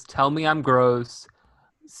Cyrus tell me I'm gross,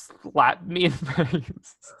 slap me in the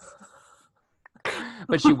face,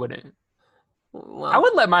 but she wouldn't. Well, I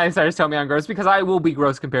would let Miley Cyrus tell me I'm gross because I will be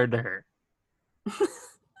gross compared to her.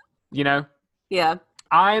 You know, yeah.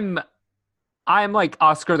 I'm like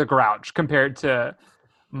Oscar the Grouch compared to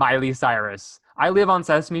Miley Cyrus. I live on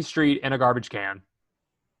Sesame Street in a garbage can.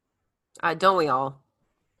 Don't we all?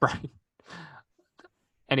 Right.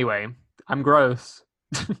 Anyway, I'm gross.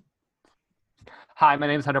 Hi, my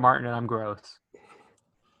name is Hunter Martin, and I'm gross.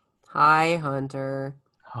 Hi, Hunter.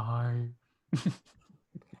 Hi.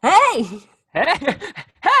 Hey! Hey!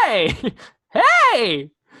 Hey!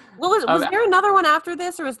 Hey! Was there another one after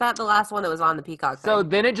this, or was that the last one that was on the Peacock thing? So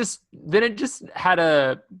then it just had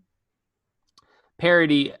a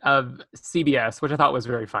parody of CBS, which I thought was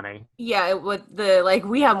very funny. Yeah, with the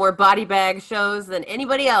we have more body bag shows than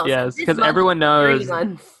anybody else. Yes, This because month everyone is knows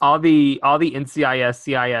 31. all the NCIS,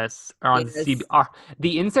 CIS are on Yes.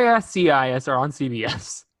 the NCIS, CIS are on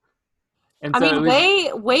CBS. And I so mean,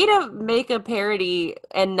 it was, way to make a parody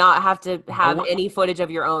and not have to have one- any footage of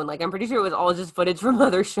your own. Like, I'm pretty sure it was all just footage from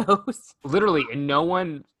other shows. literally, and no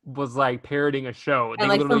one was like parodying a show. And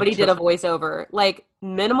like somebody did a voiceover. Like,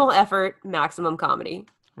 minimal effort, maximum comedy.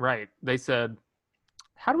 Right. They said,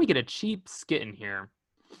 "How do we get a cheap skit in here?"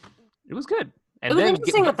 It was good. And It was then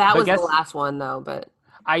interesting that but was guess- the last one, though. But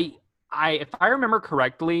if I remember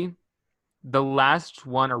correctly, the last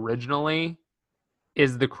one originally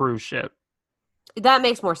is the cruise ship, that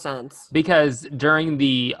makes more sense. because during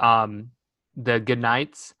the good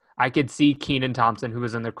nights, I could see Kenan Thompson, who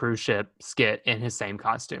was in the cruise ship skit, in his same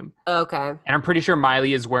costume, Okay. and I'm pretty sure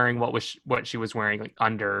Miley is wearing what she was wearing like,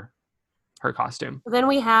 under her costume. Then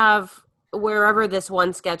we have wherever this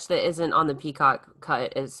one sketch that isn't on the Peacock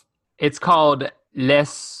cut is. It's called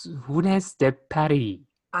Les Hounes de Paris.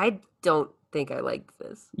 I don't think I liked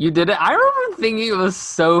this. You did it. I remember thinking it was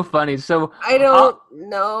so funny. So I don't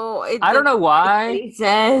know. I don't know why. Makes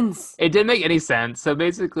sense. It didn't make any sense. So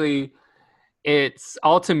basically, it's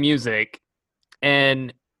all to music,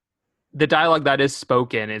 and the dialogue that is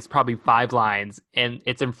spoken is probably 5 lines, and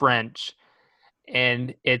it's in French,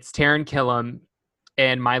 and it's Taran Killam,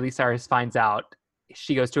 and Miley Cyrus finds out.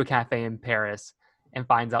 She goes to a cafe in Paris and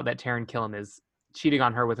finds out that Taran Killam is cheating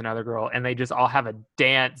on her with another girl, and they just all have a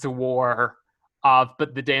dance war off,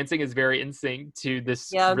 but the dancing is very in sync to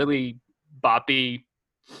this really boppy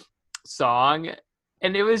song.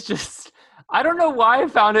 And it was just, I don't know why I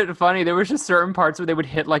found it funny. There was just certain parts where they would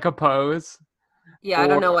hit like a pose. Yeah, I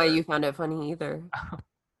don't know why you found it funny either.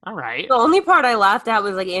 All right. The only part I laughed at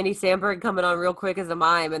was like Andy Samberg coming on real quick as a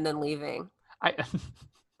mime and then leaving.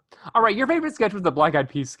 All right, your favorite sketch was the Black Eyed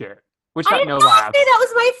Peas sketch, which I got did no not laughs. say that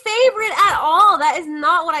was my favorite at all. That is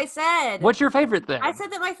not what I said. What's your favorite thing? I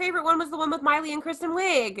said that my favorite one was the one with Miley and Kristen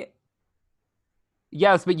Wiig.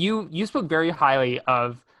 Yes, but you spoke very highly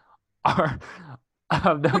of the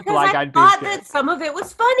Because Black I Eyed Peas thought sketch. that some of it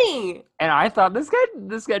was funny. And I thought the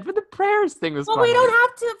sketch with the prayers thing was Well, funny. we don't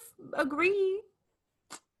have to agree.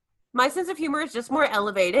 My sense of humor is just more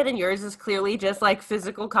elevated, and yours is clearly just like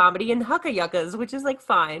physical comedy and hucka yuckas, which is like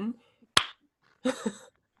fine.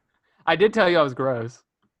 I did tell you I was gross.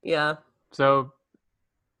 Yeah. So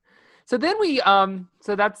then we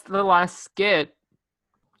so that's the last skit.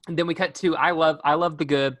 And then we cut to I love the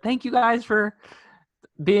good. Thank you guys for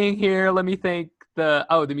being here. Let me thank the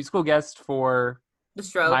musical guest for The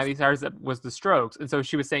Strokes. Miley Cyrus was the Strokes. And so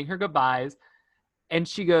she was saying her goodbyes, and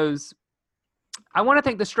she goes, I want to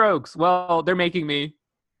thank the Strokes. Well, they're making me.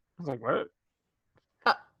 I was like, what?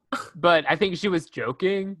 But I think she was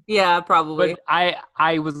joking. Yeah, probably. But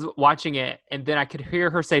I was watching it, and then I could hear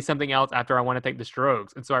her say something else after I want to thank the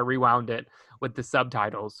Strokes. And so I rewound it with the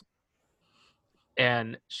subtitles.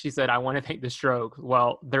 And she said, I want to thank the Strokes.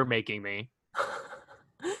 Well, they're making me.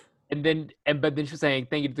 But then she was saying,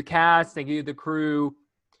 thank you to the cast, thank you to the crew,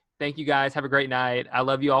 thank you guys, have a great night. I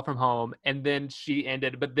love you all from home. And then she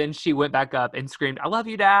ended, but then she went back up and screamed, I love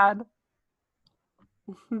you, Dad.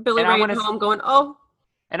 Billy Ray at home going, oh.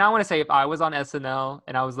 And I want to say, if I was on SNL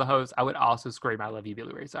and I was the host, I would also scream, I love you,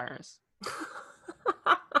 Billy Ray Cyrus.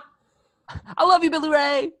 I love you, Billy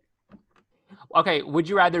Ray. Okay, would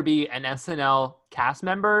you rather be an SNL cast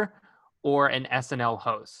member or an SNL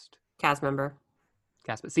host? Cast member.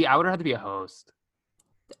 See, I would rather be a host.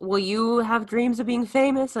 Well, you have dreams of being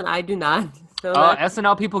famous, and I do not. So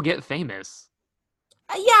SNL people get famous.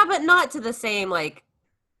 yeah, but not to the same like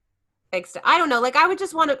extent. I don't know. Like, I would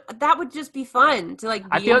just want to. That would just be fun to like. Be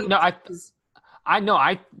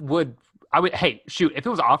I would. Hey, shoot! If it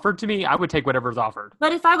was offered to me, I would take whatever's offered.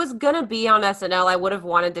 But if I was gonna be on SNL, I would have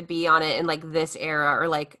wanted to be on it in like this era or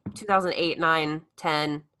like 2008, 9,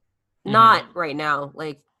 10. Not right now.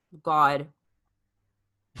 Like, God.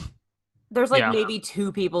 There's like maybe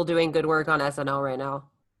 2 people doing good work on SNL right now.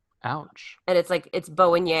 Ouch. And it's like, it's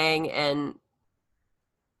Bowen Yang and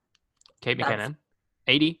Kate McKinnon.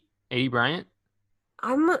 80 Bryant.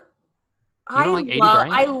 I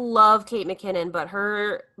Bryant? love Kate McKinnon, but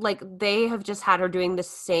her, like, they have just had her doing the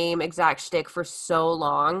same exact shtick for so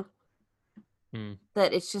long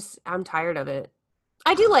that it's just, I'm tired of it.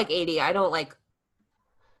 I do like 80. I don't like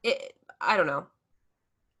it. I don't know.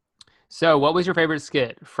 So what was your favorite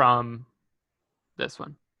skit from this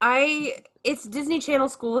one? It's Disney Channel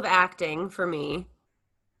School of Acting for me.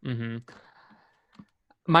 Mm-hmm.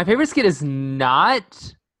 My favorite skit is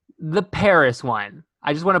not the Paris one.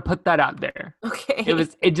 I just want to put that out there. Okay.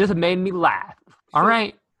 It just made me laugh. Sure. All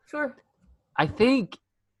right. Sure. I think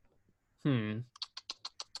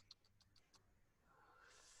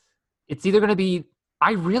it's either going to be,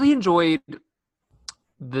 I really enjoyed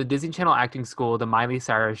the Disney Channel Acting School, the Miley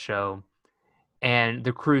Cyrus show, and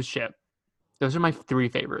the cruise ship. Those are my 3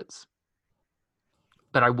 favorites.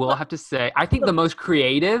 But I will have to say, I think the most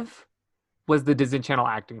creative was the Disney Channel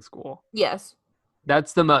Acting School. Yes.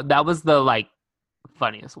 That was the like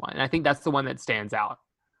funniest one. And I think that's the one that stands out.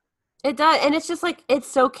 It does, and it's just like it's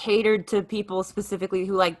so catered to people specifically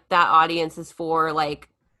who like that audience is for. Like,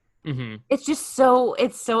 it's just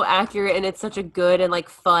it's so accurate, and it's such a good and like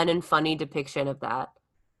fun and funny depiction of that.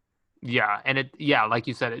 Yeah, and like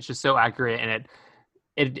you said, it's just so accurate, and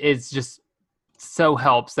it is just so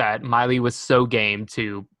helps that Miley was so game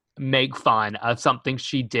to make fun of something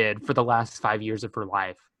she did for the last 5 years of her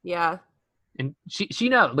life. Yeah. And she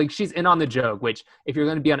knows, like, she's in on the joke, which if you're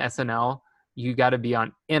going to be on SNL, you got to be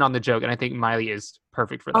in on the joke. And I think Miley is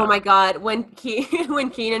perfect for that. Oh my God. When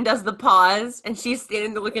Keenan does the pause and she's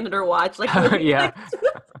standing there looking at her watch, like, yeah.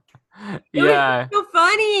 Yeah. So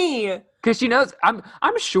funny. Cause she knows, I'm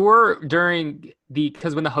sure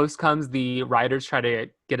because when the host comes, the writers try to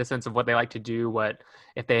get a sense of what they like to do,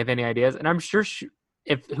 if they have any ideas. And I'm sure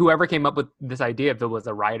if whoever came up with this idea, if it was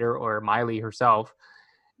a writer or Miley herself,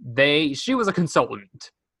 she was a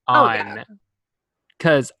consultant Oh, on, yeah.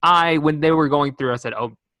 because when they were going through, I said,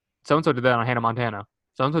 oh, so-and-so did that on Hannah Montana.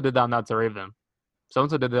 So-and-so did that on That's a Raven.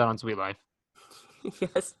 So-and-so did that on Sweet Life.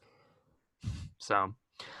 Yes. So,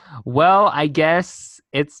 well, I guess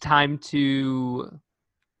it's time to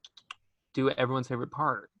do everyone's favorite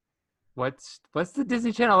part. What's the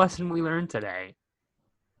Disney Channel lesson we learned today?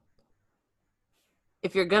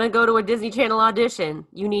 If you're gonna go to a Disney Channel audition,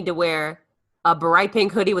 you need to wear a bright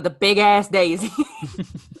pink hoodie with a big ass daisy,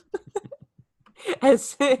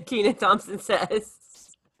 as Kenan Thompson says.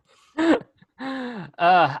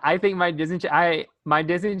 I think my Disney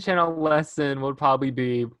Channel lesson would probably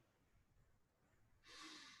be,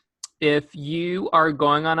 if you are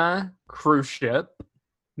going on a cruise ship,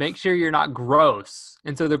 make sure you're not gross,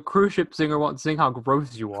 and so the cruise ship singer won't sing how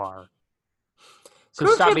gross you are. So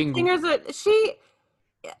Cruise stop ship being. singers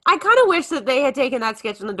I kind of wish that they had taken that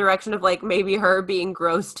sketch in the direction of like maybe her being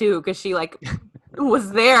gross too, because she like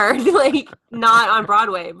was there, like not on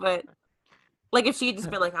Broadway, but like if she'd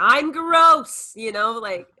just been like, "I'm gross," you know,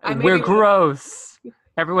 like We're gross.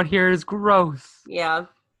 Everyone here is gross. Yeah.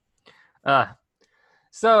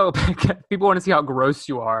 So people want to see how gross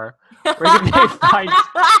you are. Where can they find?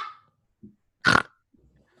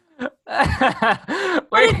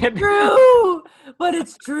 But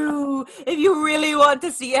it's true. If you really want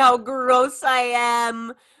to see how gross I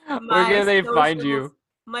am, where can they find you?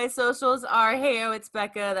 My socials are Heyo, it's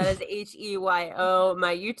Becca. That is Heyo.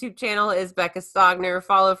 My YouTube channel is Becca Stogner.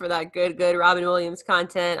 Follow for that good Robin Williams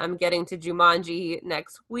content. I'm getting to Jumanji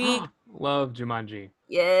next week. Love Jumanji.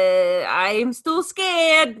 Yeah, I'm still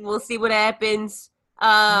scared. We'll see what happens.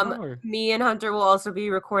 Me and Hunter will also be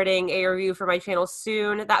recording a review for my channel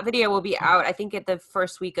soon. That video will be out, I think, at the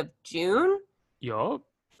first week of June. Yup.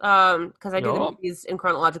 Because I do the movies in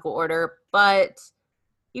chronological order. But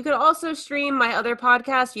you could also stream my other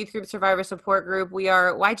podcast, Youth Group Survivor Support Group. We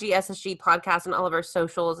are YGSSG Podcast on all of our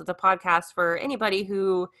socials. It's a podcast for anybody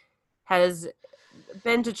who has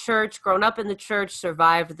been to church, grown up in the church,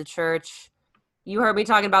 survived the church. You heard me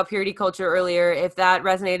talking about purity culture earlier. If that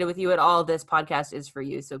resonated with you at all, this podcast is for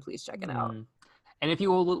you, so please check it out. And if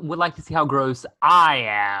you would like to see how gross I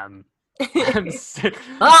am,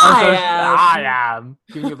 I am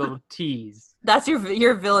giving you a little tease. That's your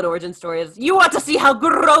villain origin story. Is you want to see how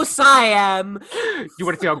gross I am? You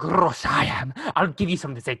want to see how gross I am? I'll give you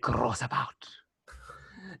something to say gross about.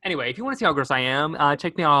 Anyway, if you want to see how gross I am,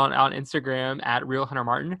 check me out on Instagram at Real Hunter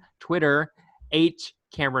Martin, Twitter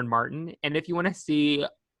Cameron Martin. And if you want to see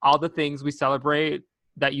all the things we celebrate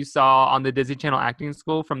that you saw on the Disney Channel Acting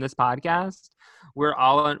School from this podcast, we're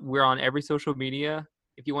on every social media.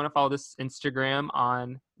 If you want to follow this Instagram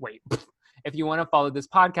if you want to follow this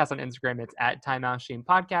podcast on Instagram, it's at Time Machine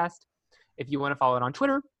Podcast. If you want to follow it on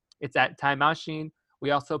Twitter, it's at Time Machine.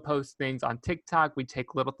 We also post things on TikTok. We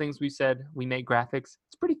take little things we said. We make graphics.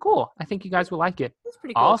 It's pretty cool. I think you guys will like it. It's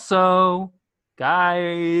pretty cool. Also,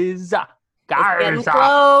 guys,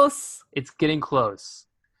 it's getting close.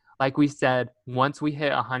 Like we said, once we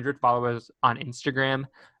hit 100 followers on Instagram,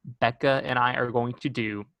 Becca and I are going to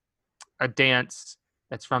do a dance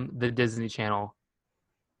that's from the Disney Channel.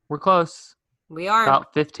 We're close. We are.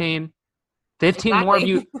 About 15 more of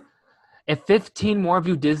you. If 15 more of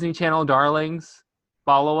you Disney Channel darlings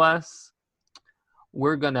follow us,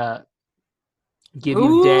 we're gonna give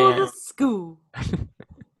you dance. School.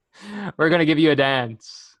 We're gonna give you a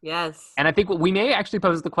dance. Yes. And I think we may actually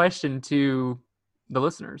pose the question to the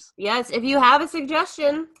listeners. Yes, if you have a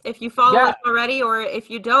suggestion, if you follow us already, or if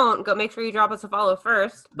you don't, go make sure you drop us a follow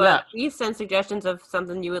first. But please send suggestions of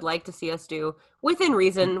something you would like to see us do within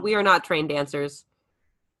reason. We are not trained dancers.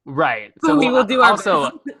 Right. So we will do our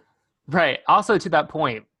best. Right. Also, to that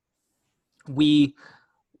point, we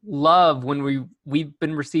love when we've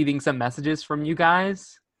been receiving some messages from you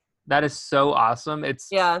guys. That is so awesome. It's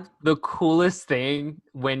the coolest thing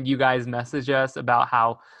when you guys message us about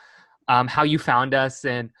how you found us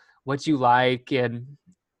and what you like, and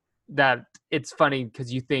that it's funny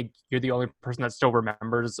because you think you're the only person that still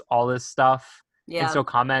remembers all this stuff and still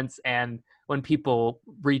comments. And when people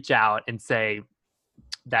reach out and say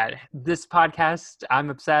that this podcast, I'm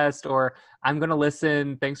obsessed, or I'm going to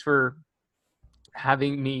listen, thanks for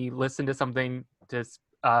having me listen to something to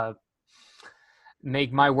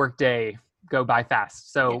make my workday go by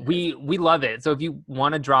fast. So we love it. So if you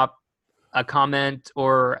want to drop a comment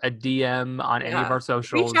or a DM on any of our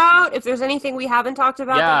socials, reach out if there's anything we haven't talked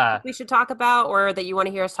about that we should talk about, or that you want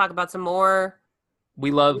to hear us talk about some more.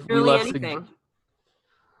 We love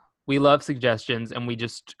suggestions, and we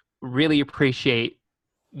just really appreciate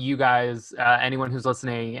you guys, anyone who's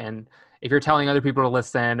listening, and if you're telling other people to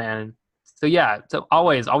listen and So yeah, so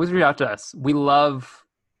always reach out to us. We love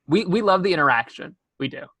the interaction. We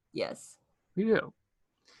do. Yes. We do.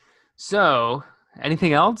 So,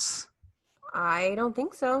 anything else? I don't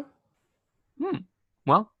think so.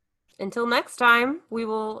 Well, Until next time, we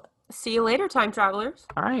will see you later, time travelers.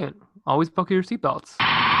 all right. Always buckle your seatbelts.